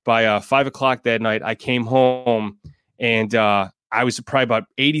 By 5 o'clock that night, I came home, and I was probably about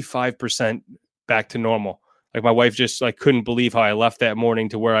 85% back to normal. Like, my wife just like couldn't believe how I left that morning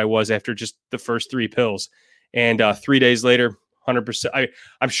to where I was after just the first 3 pills. And 3 days later, 100%.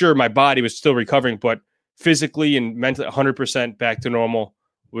 I'm sure my body was still recovering, but physically and mentally, 100% back to normal.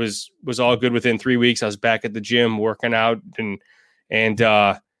 Was all good within 3 weeks. I was back at the gym working out, and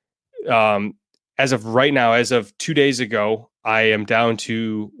as of right now, as of 2 days ago, I am down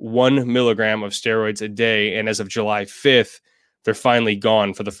to 1 milligram of steroids a day. And as of July 5th, they're finally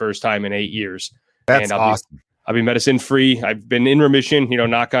gone for the first time in 8 years. That's And awesome. I'll be medicine free. I've been in remission,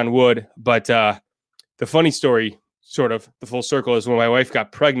 knock on wood. But the funny story, sort of the full circle, is when my wife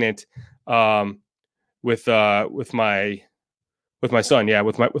got pregnant with my son. Yeah,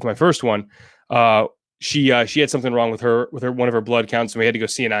 with my first one. She had something wrong with her one of her blood counts, and we had to go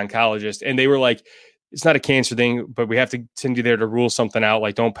see an oncologist. And they were like, "It's not a cancer thing, but we have to send you there to rule something out.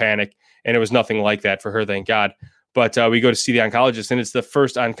 Like, don't panic." And it was nothing like that for her, thank God. But we go to see the oncologist, and it's the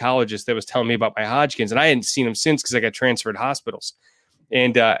first oncologist that was telling me about my Hodgkin's, and I hadn't seen him since because I got transferred hospitals.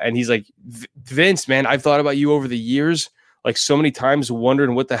 And he's like, "Vince, man, I've thought about you over the years, like so many times,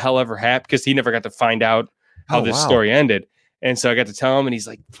 wondering what the hell ever happened," because he never got to find out how this story ended. And so I got to tell him, and he's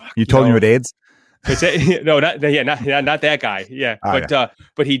like, "Fuck, you told him you had AIDS?" No, not that guy. Yeah,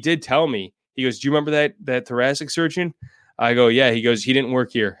 but he did tell me. He goes, "Do you remember that thoracic surgeon?" I go, "Yeah." He goes, "He didn't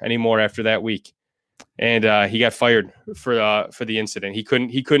work here anymore after that week." And he got fired for the incident. He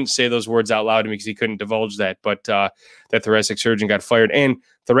couldn't say those words out loud to me because he couldn't divulge that. But that thoracic surgeon got fired, and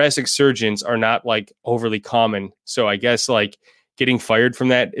thoracic surgeons are not like overly common. So I guess like getting fired from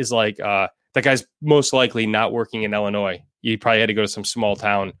that is like that guy's most likely not working in Illinois. He probably had to go to some small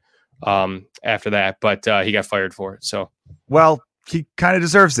town after that, but he got fired for it. So well, he kind of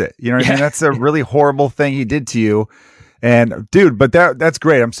deserves it. You know what I mean? That's a really horrible thing he did to you. And dude, but that's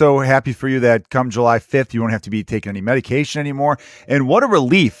great. I'm so happy for you that come July 5th, you won't have to be taking any medication anymore. And what a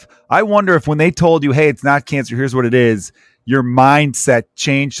relief. I wonder if when they told you, hey, it's not cancer, here's what it is, your mindset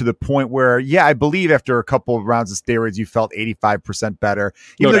changed to the point where, yeah, I believe after a couple of rounds of steroids, you felt 85% better.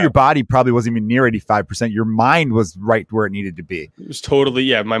 Even though your body probably wasn't even near 85%, your mind was right where it needed to be. It was totally,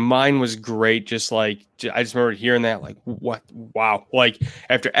 yeah. My mind was great. Just like, I just remember hearing that, like, what? Wow. Like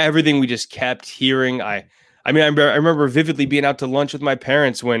after everything we just kept hearing, I remember vividly being out to lunch with my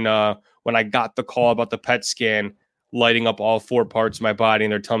parents when I got the call about the PET scan lighting up all 4 parts of my body,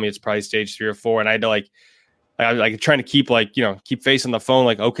 and they're telling me it's probably stage 3 or 4, and I had to I was trying to keep keep face on the phone,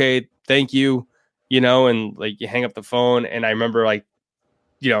 like, okay, thank you, and like you hang up the phone, and I remember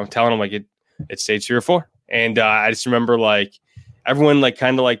telling them like it's stage 3 or 4, and I just remember like everyone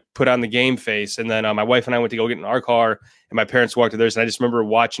kind of put on the game face, and then my wife and I went to go get in our car, and my parents walked to theirs, and I just remember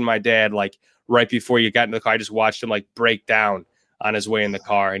watching my dad right before you got in the car. I just watched him break down on his way in the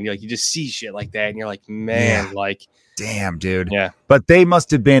car, and you just see shit like that, and you're like, man, damn, dude. Yeah. But they must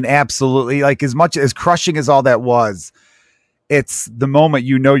have been absolutely as much as crushing as all that was. It's the moment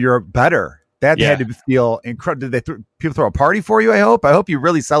you're better. That had to feel incredible. Did people throw a party for you? I hope you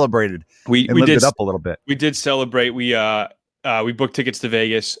really celebrated. We lived it up a little bit. We did celebrate. We booked tickets to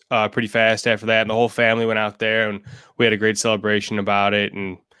Vegas pretty fast after that, and the whole family went out there, and we had a great celebration about it,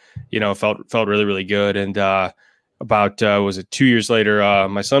 and felt really, really good. And about was it 2 years later,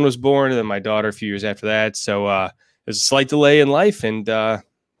 my son was born, and then my daughter a few years after that. So there's a slight delay in life, and but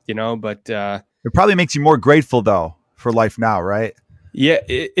it probably makes you more grateful though for life now, right? Yeah,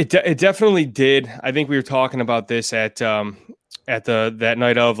 it definitely did. I think we were talking about this at that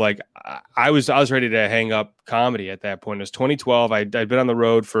night of I was ready to hang up comedy at that point. It was 2012. I'd been on the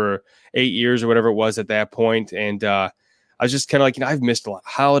road for 8 years or whatever it was at that point, and I was just kind of I've missed a lot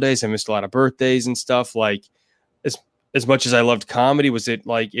of holidays. I missed a lot of birthdays and stuff. As much as I loved comedy, was it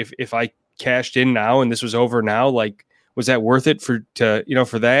if I cashed in now and this was over now, was that worth it for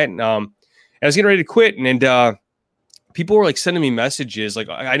that? And I was getting ready to quit, and people were sending me messages.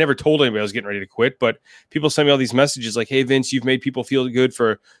 I never told anybody I was getting ready to quit, but people sent me all these messages hey, Vince, you've made people feel good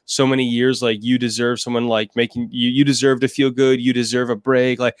for so many years. You deserve someone making you deserve to feel good. You deserve a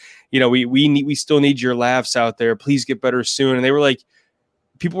break. We still need your laughs out there. Please get better soon. And they were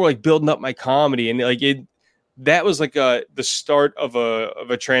people were building up my comedy, and that was the start of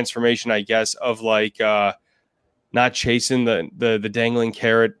a transformation, I guess, of not chasing the dangling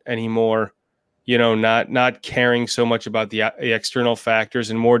carrot anymore. Not caring so much about the external factors,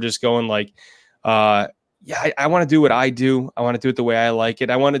 and more just going I want to do what I do. I want to do it the way I like it.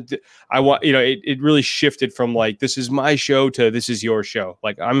 It really shifted from this is my show to this is your show.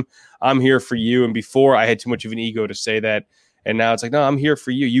 I'm here for you. And before I had too much of an ego to say that. And now it's no, I'm here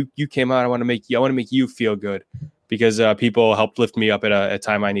for you. You came out. I want to make you feel good because people helped lift me up at a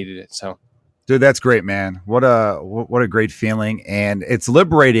time I needed it. So, dude, that's great, man. What a great feeling. And it's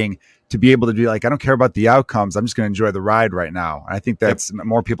liberating to be able to do I don't care about the outcomes. I'm just going to enjoy the ride right now. I think that's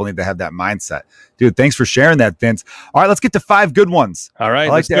more people need to have that mindset. Dude, thanks for sharing that, Vince. All right, let's get to 5 good ones. All right. I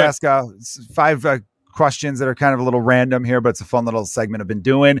like to ask 5 questions that are kind of a little random here, but it's a fun little segment I've been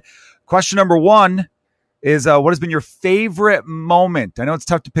doing. Question number 1 is what has been your favorite moment? I know it's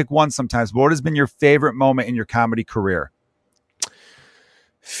tough to pick one sometimes, but what has been your favorite moment in your comedy career?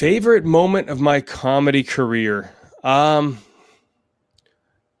 Favorite moment of my comedy career.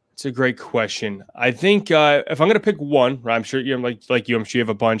 It's a great question. I think if I'm going to pick one, I'm sure you like you. I'm sure you have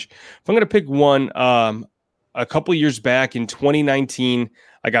a bunch. If I'm going to pick one, a couple years back in 2019,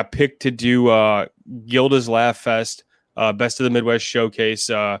 I got picked to do Gilda's Laugh Fest, Best of the Midwest Showcase.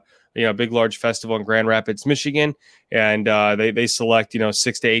 Big large festival in Grand Rapids, Michigan, and they select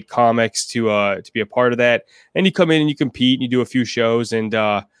 6 to 8 comics to be a part of that. And you come in and you compete and you do a few shows, and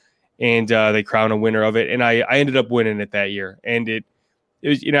they crown a winner of it. And I ended up winning it that year, and it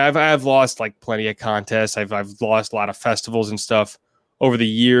was, I've lost like plenty of contests. I've lost a lot of festivals and stuff over the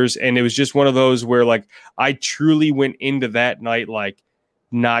years. And it was just one of those where like I truly went into that night like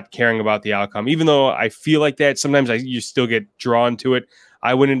not caring about the outcome. Even though I feel like that, sometimes you still get drawn to it.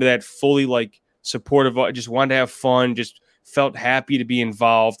 I went into that fully like supportive. I just wanted to have fun, just felt happy to be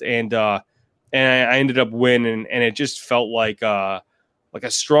involved. And I ended up winning, and it just felt like a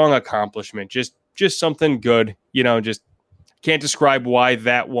strong accomplishment. Just something good, just can't describe why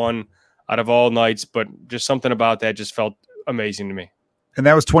that one out of all nights, but just something about that just felt amazing to me. And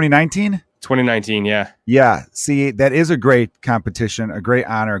that was 2019? 2019, yeah. Yeah. See, that is a great competition, a great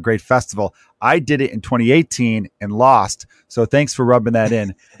honor, a great festival. I did it in 2018 and lost. So thanks for rubbing that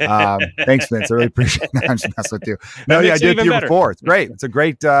in. Thanks, Vince. I really appreciate that. I'm just messing with you. No, yeah, I did it the year before. It's great. It's a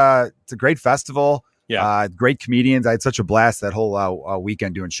great festival. Yeah. Great comedians. I had such a blast that whole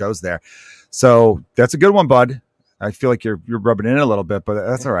weekend doing shows there. So that's a good one, bud. I feel like you're rubbing it in a little bit, but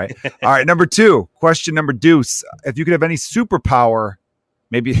that's all right. All right. Number 2, question number deuce. If you could have any superpower,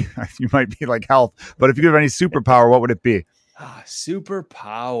 maybe you might be like health, but if you could have any superpower, what would it be?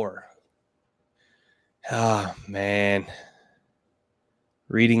 Superpower. Oh, man.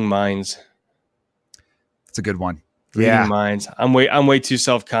 Reading minds. That's a good one. Reading minds. I'm way too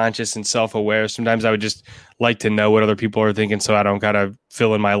self-conscious and self-aware. Sometimes I would just like to know what other people are thinking so I don't gotta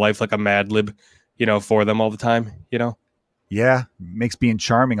fill in my life like a Mad Lib, for them all the time, Yeah. Makes being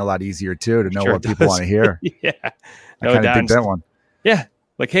charming a lot easier too, to know what people want to hear. Yeah. I kind of dig that one. Yeah.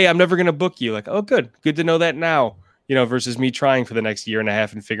 Like, hey, I'm never going to book you. Like, oh, good to know that now, versus me trying for the next year and a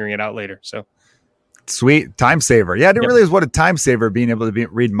half and figuring it out later. So sweet. Time saver. Yeah. It really is what a time saver being able to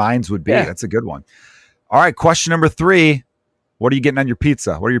read minds would be. Yeah. That's a good one. All right. Question number 3. What are you getting on your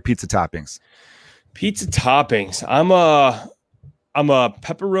pizza? What are your pizza toppings? Pizza toppings. I'm a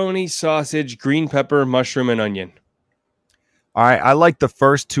pepperoni, sausage, green pepper, mushroom, and onion. All right. I like the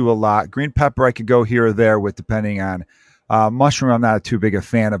first 2 a lot. Green pepper, I could go here or there with, depending on mushroom. I'm not too big a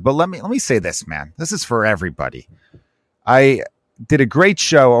fan of, but let me say this, man. This is for everybody. I did a great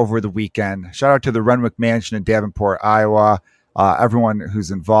show over the weekend. Shout out to the Renwick Mansion in Davenport, Iowa. Everyone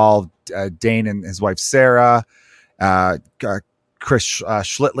who's involved, Dane and his wife, Sarah, Chris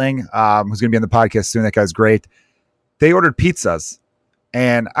Schlittling, who's going to be on the podcast soon. That guy's great. They ordered pizzas.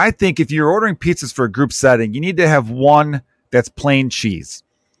 And I think if you're ordering pizzas for a group setting, you need to have one that's plain cheese.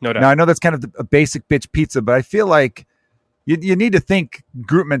 No doubt. Now, I know that's kind of a basic bitch pizza, but I feel like you need to think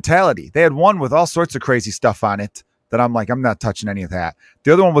group mentality. They had one with all sorts of crazy stuff on it that I'm like, I'm not touching any of that.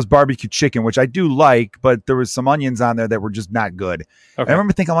 The other one was barbecue chicken, which I do like, but there was some onions on there that were just not good. Okay. I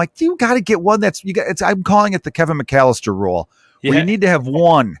remember thinking, I'm like, you got to get one I'm calling it the Kevin McAllister rule, where you need to have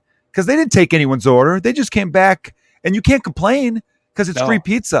one, because they didn't take anyone's order. They just came back, and you can't complain because it's free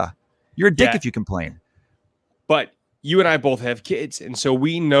pizza. You're a dick if you complain. But you and I both have kids, and so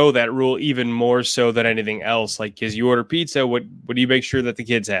we know that rule even more so than anything else. Like, because you order pizza, what do you make sure that the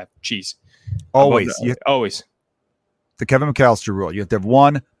kids have? Cheese. Always. Always. The Kevin McAllister rule. You have to have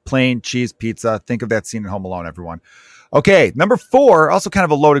one plain cheese pizza. Think of that scene in Home Alone, everyone. Okay, number 4, also kind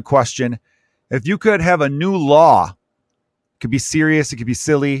of a loaded question. If you could have a new law, it could be serious, it could be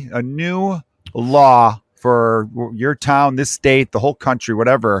silly, a new law for your town, this state, the whole country,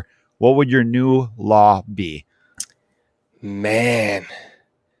 whatever, what would your new law be? Man,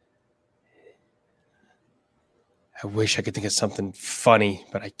 I wish I could think of something funny,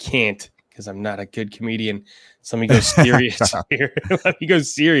 but I can't because I'm not a good comedian. So let me go serious here. Let me go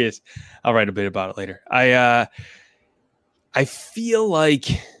serious. I'll write a bit about it later. I feel like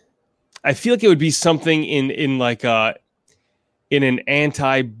it would be something in an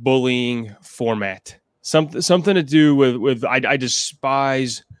anti-bullying format. Something to do with I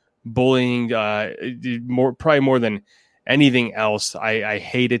despise bullying probably more than anything else. I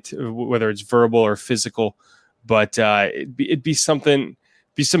hate it, whether it's verbal or physical, but it'd be something,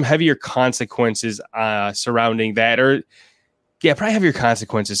 some heavier consequences surrounding that, or probably heavier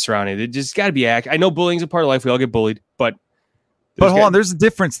consequences surrounding it. It just got to be I know bullying's a part of life. We all get bullied, but But hold on, there's a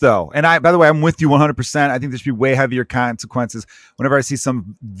difference though. And by the way, I'm with you 100%. I think there should be way heavier consequences. Whenever I see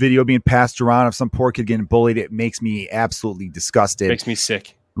some video being passed around of some poor kid getting bullied, it makes me absolutely disgusted. Makes me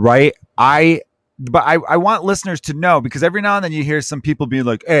sick. Right? I want listeners to know, because every now and then you hear some people being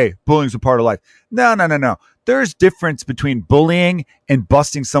like, hey, bullying's a part of life. No. There's difference between bullying and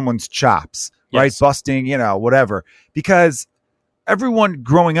busting someone's chops, right? Yes. Busting, whatever. Because everyone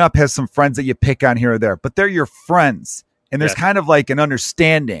growing up has some friends that you pick on here or there, but they're your friends. And there's kind of like an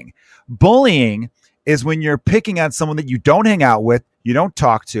understanding. Bullying is when you're picking on someone that you don't hang out with, you don't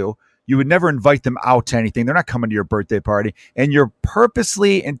talk to, you would never invite them out to anything. They're not coming to your birthday party. And you're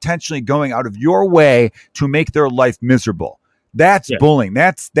purposely, intentionally going out of your way to make their life miserable. That's bullying.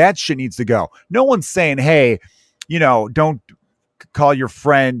 That shit needs to go. No one's saying, hey, don't call your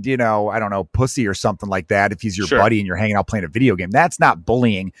friend, I don't know, pussy or something like that if he's your buddy and you're hanging out playing a video game. That's not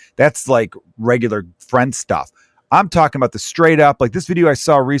bullying. That's like regular friend stuff. I'm talking about the straight up, like this video I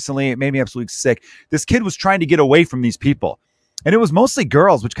saw recently, it made me absolutely sick. This kid was trying to get away from these people. And it was mostly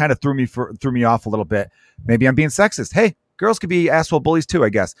girls, which kind of threw me off a little bit. Maybe I'm being sexist. Hey, girls could be asshole bullies too, I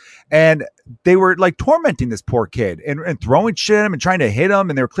guess. And they were like tormenting this poor kid and throwing shit at him and trying to hit him.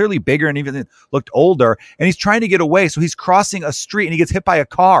 And they were clearly bigger and even looked older. And he's trying to get away. So he's crossing a street and he gets hit by a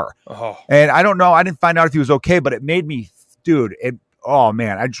car. Oh. And I don't know. I didn't find out if he was okay, but it made me, oh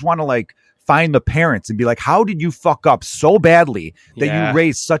man, I just want to like find the parents and be like, how did you fuck up so badly that you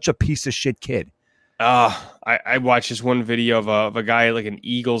raised such a piece of shit kid? I watched this one video of a guy like an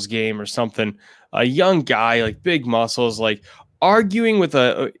Eagles game or something, a young guy, like big muscles, like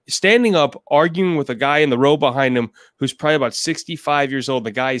standing up, arguing with a guy in the row behind him who's probably about 65 years old.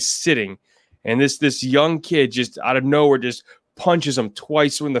 The guy's sitting, and this young kid just out of nowhere just punches him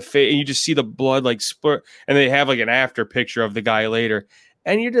twice in the face, and you just see the blood like spurt, and they have like an after picture of the guy later.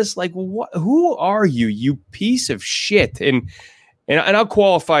 And you're just like, what? Who are you, you piece of shit? And I'll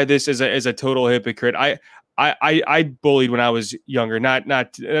qualify this as a total hypocrite. I bullied when I was younger, not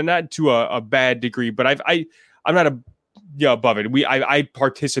to a bad degree, but I'm not above it. I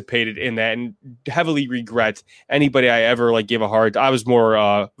participated in that and heavily regret anybody I ever like gave a hard. I was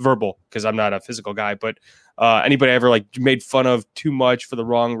more verbal because I'm not a physical guy, but anybody I ever like made fun of too much for the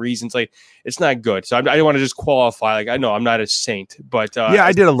wrong reasons, like it's not good. So I want to just qualify. Like I know I'm not a saint, but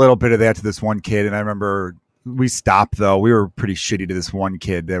I did a little bit of that to this one kid, and I remember we stopped though. We were pretty shitty to this one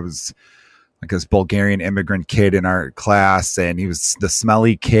kid. That was like this Bulgarian immigrant kid in our class, and he was the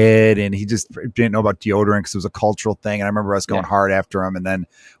smelly kid, and he just didn't know about deodorant because it was a cultural thing. And I remember us going hard after him, and then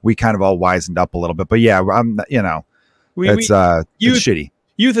we kind of all wisened up a little bit. But yeah, it's shitty.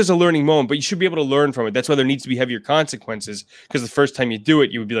 Youth is a learning moment, but you should be able to learn from it. That's why there needs to be heavier consequences, because the first time you do it,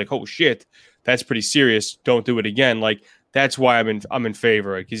 you would be like, oh shit, that's pretty serious. Don't do it again. Like that's why I'm in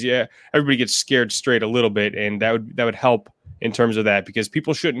favor of it, because everybody gets scared straight a little bit, and that would help in terms of that, because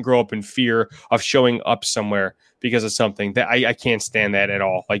people shouldn't grow up in fear of showing up somewhere because of something. That I can't stand that at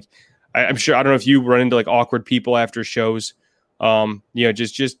all. Like I'm sure, I don't know if you run into like awkward people after shows,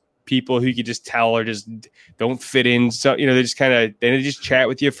 just people who you could just tell or just don't fit in. So, they just they just chat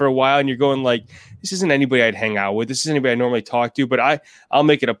with you for a while, and you're going like, this isn't anybody I'd hang out with. This isn't anybody I normally talk to, but I'll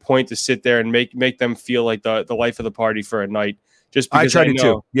make it a point to sit there and make them feel like the life of the party for a night, just because I know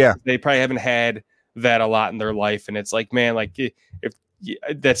too. Yeah, they probably haven't had that a lot in their life. And it's like, man, like if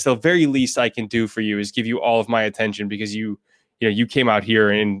that's the very least I can do for you is give you all of my attention, because you came out here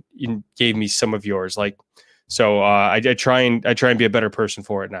and gave me some of yours. Like, so I try and be a better person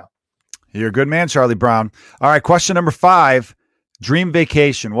for it now. You're a good man, Charlie Brown. All right. Question number 5, dream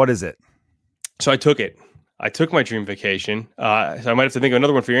vacation. What is it? So I took it. I took my dream vacation. So I might have to think of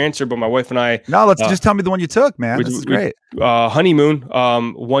another one for your answer, but my wife and I. No, let's just tell me the one you took, man. This is great. Honeymoon.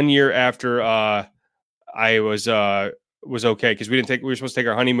 1 year after I was okay, because we were supposed to take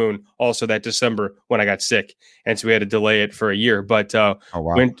our honeymoon also that December when I got sick, and so we had to delay it for a year. But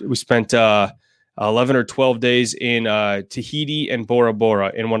we spent 11 or 12 days in Tahiti and Bora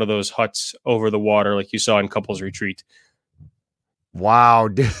Bora in one of those huts over the water, like you saw in Couples Retreat. Wow,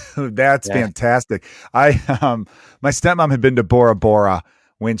 dude, that's fantastic. My stepmom had been to Bora Bora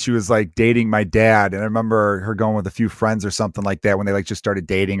when she was like dating my dad, and I remember her going with a few friends or something like that when they like just started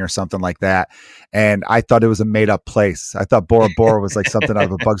dating or something like that. And I thought it was a made up place. I thought Bora Bora was like something out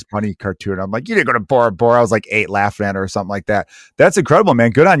of a Bugs Bunny cartoon. I'm like, you didn't go to Bora Bora. I was like 8 laughing at her or something like that. That's incredible,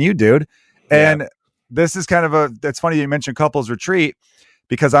 man. Good on you, dude. And this is kind of that's funny you mentioned Couples Retreat,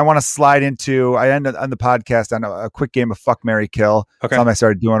 because I want to slide into, I end on the podcast on a quick game of Fuck, Marry, Kill. Okay. Something I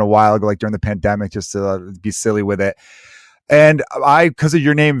started doing a while ago, like during the pandemic, just to be silly with it. And because of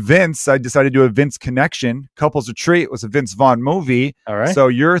your name, Vince, I decided to do a Vince connection. Couples Retreat was a Vince Vaughn movie. All right. So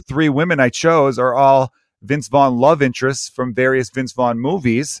your 3 women I chose are all Vince Vaughn love interests from various Vince Vaughn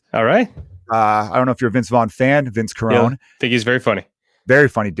movies. All right. I don't know if you're a Vince Vaughn fan, Vince Carone. I think he's very funny. Very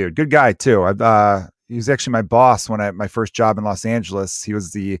funny dude. Good guy too. He was actually my boss when my first job in Los Angeles. He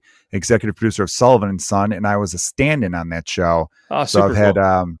was the executive producer of Sullivan and Son, and I was a stand-in on that show. Oh, so I've super had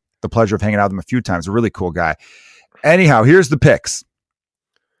cool. The pleasure of hanging out with him a few times. A really cool guy. Anyhow, here's the picks.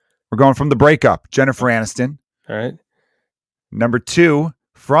 We're going from The Breakup, Jennifer Aniston. All right. Number 2,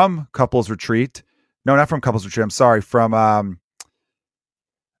 from Couples Retreat. No, not from Couples Retreat. I'm sorry. From I'm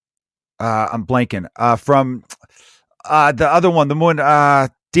blanking. From the other one, the one.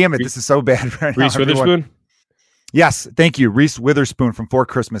 Damn it, this is so bad right now. Reese Witherspoon. Yes, thank you, Reese Witherspoon from Four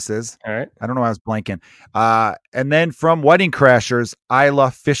Christmases. All right. I don't know why I was blanking. And then from Wedding Crashers, Isla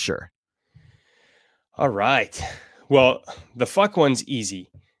Fisher. All right. Well, the fuck one's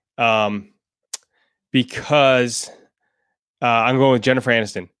easy, because I'm going with Jennifer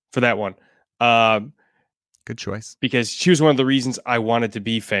Aniston for that one. Good choice. Because she was one of the reasons I wanted to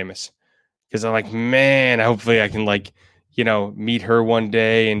be famous. Because I'm like, man, hopefully I can meet her one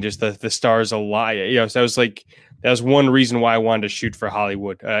day and just the stars align. So that was one reason why I wanted to shoot for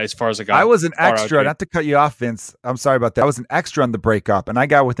Hollywood. As far as I was an extra, not to cut you off, Vince. I'm sorry about that. I was an extra on The Breakup, and I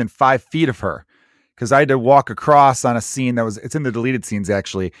got within 5 feet of her because I had to walk across on a scene it's in the deleted scenes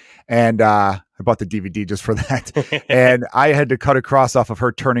actually. And I bought the DVD just for that. And I had to cut across off of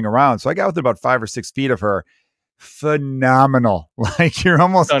her turning around. So I got within about 5 or 6 feet of her. Phenomenal. Like you're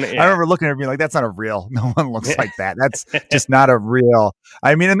almost, I remember looking at her being like, that's not a real, no one looks like that. That's just not a real.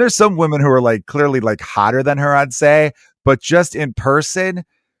 I mean, and there's some women who are like clearly like hotter than her, I'd say, but just in person,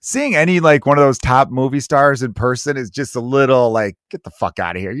 seeing any like one of those top movie stars in person is just a little like, get the fuck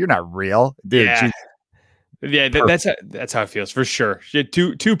out of here. You're not real, dude. Yeah. That's how it feels for sure.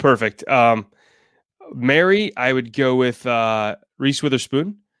 Too perfect. Mary, I would go with Reese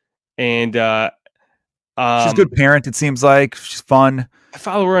Witherspoon, and she's a good parent. It seems like she's fun. I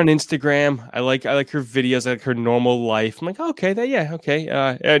follow her on Instagram. I like her videos. I like her normal life. I'm like, okay.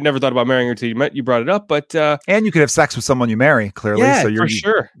 I never thought about marrying her till you brought it up, but and you could have sex with someone you marry. Clearly, yeah, so for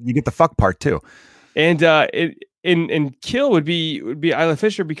sure. You get the fuck part too. And in Kill would be Isla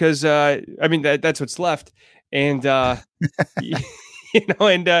Fisher because that's what's left. And I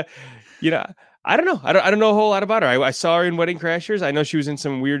don't know. I don't know a whole lot about her. I saw her in Wedding Crashers. I know she was in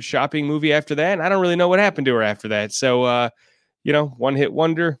some weird shopping movie after that, and I don't really know what happened to her after that. So, one hit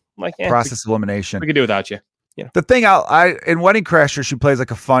wonder. I'm like, process elimination. We could do without you. The thing in Wedding Crashers, she plays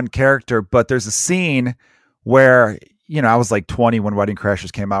like a fun character, but there's a scene where I was like 20 when Wedding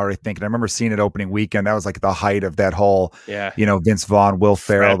Crashers came out, I think, and I remember seeing it opening weekend. That was like the height of that whole, Vince Vaughn, Will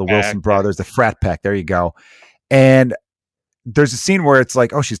Ferrell, the Wilson brothers, the frat pack. There you go. And there's a scene where it's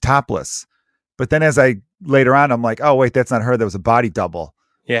like, oh, she's topless. But then as later on, I'm like, oh, wait, that's not her. That was a body double.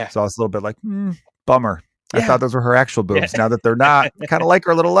 Yeah. So I was a little bit like, bummer. Yeah. I thought those were her actual boobs. Now that they're not, I kind of like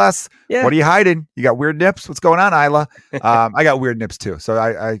her a little less. Yeah. What are you hiding? You got weird nips? What's going on, Isla? I got weird nips too.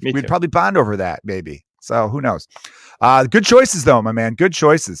 So we'd probably bond over that maybe. So who knows? Good choices though, my man. Good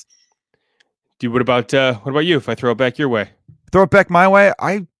choices. Dude, what about you? If I throw it back your way? Throw it back my way?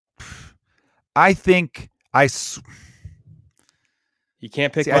 I think you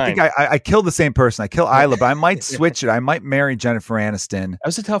can't pick mine. I think I kill the same person. I kill Isla, but I might switch it. I might marry Jennifer Aniston. That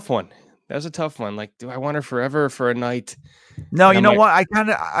was a tough one. Like, do I want her forever for a night? No, you know what?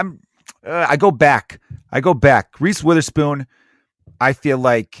 I go back. Reese Witherspoon, I feel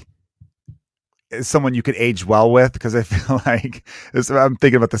like is someone you could age well with because I feel like I'm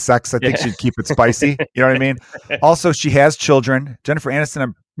thinking about the sex. I think she'd keep it spicy. You know what I mean? Also, she has children. Jennifer Aniston,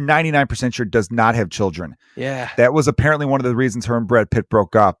 I'm 99% sure does not have children. Yeah. That was apparently one of the reasons her and Brad Pitt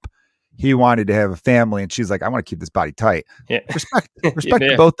broke up. He wanted to have a family and she's like, I want to keep this body tight. Yeah. Respect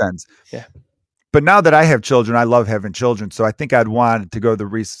to both ends. Yeah. But now that I have children, I love having children. So I think I'd want to go the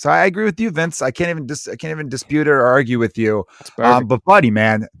Reese. So I agree with you, Vince. I can't even dispute it or argue with you. But buddy,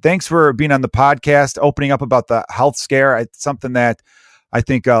 man, thanks for being on the podcast, opening up about the health scare. It's something that I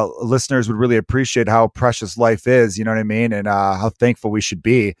think listeners would really appreciate how precious life is. You know what I mean? And how thankful we should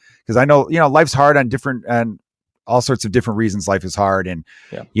be. Because I know, life's hard on different and all sorts of different reasons. Life is hard. And,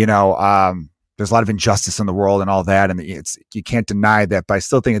 there's a lot of injustice in the world and all that. And you can't deny that. But I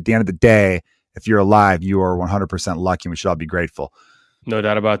still think at the end of the day, if you're alive, you are 100% lucky and we should all be grateful. No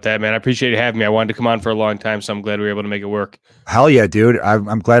doubt about that, man. I appreciate you having me. I wanted to come on for a long time, so I'm glad we were able to make it work. Hell yeah, dude.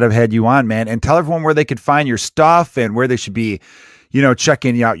 I'm glad I've had you on, man. And tell everyone where they could find your stuff and where they should be,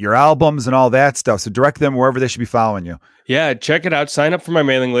 checking out your albums and all that stuff. So direct them wherever they should be following you. Yeah, check it out. Sign up for my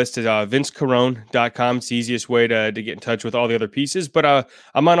mailing list at vincecarone.com. It's the easiest way to get in touch with all the other pieces. But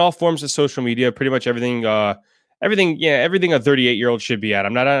I'm on all forms of social media, pretty much everything everything a 38-year-old should be at.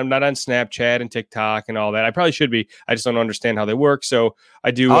 I'm not on Snapchat and TikTok and all that. I probably should be. I just don't understand how they work. So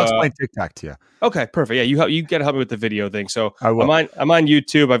I do. I'll explain TikTok to you. Okay, perfect. Yeah, you got to help me with the video thing. So I will. I'm on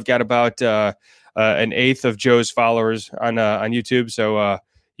YouTube. I've got about an eighth of Joe's followers on YouTube. So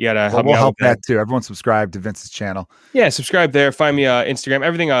you got to help me out. We'll help with that too. Everyone subscribe to Vince's channel. Yeah, subscribe there. Find me Instagram.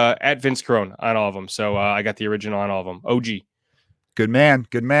 Everything at Vince Carone on all of them. So I got the original on all of them. OG. Good man.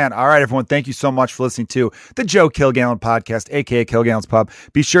 Good man. All right, everyone. Thank you so much for listening to the Joe Kilgallen podcast, aka Kilgallen's Pub.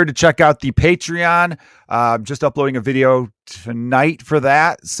 Be sure to check out the Patreon. Just uploading a video tonight for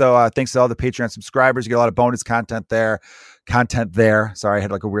that. So thanks to all the Patreon subscribers. You get a lot of bonus content there. Sorry, I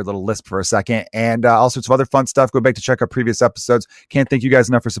had like a weird little lisp for a second. And all sorts of other fun stuff. Go back to check out previous episodes. Can't thank you guys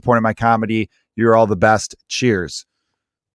enough for supporting my comedy. You're all the best. Cheers.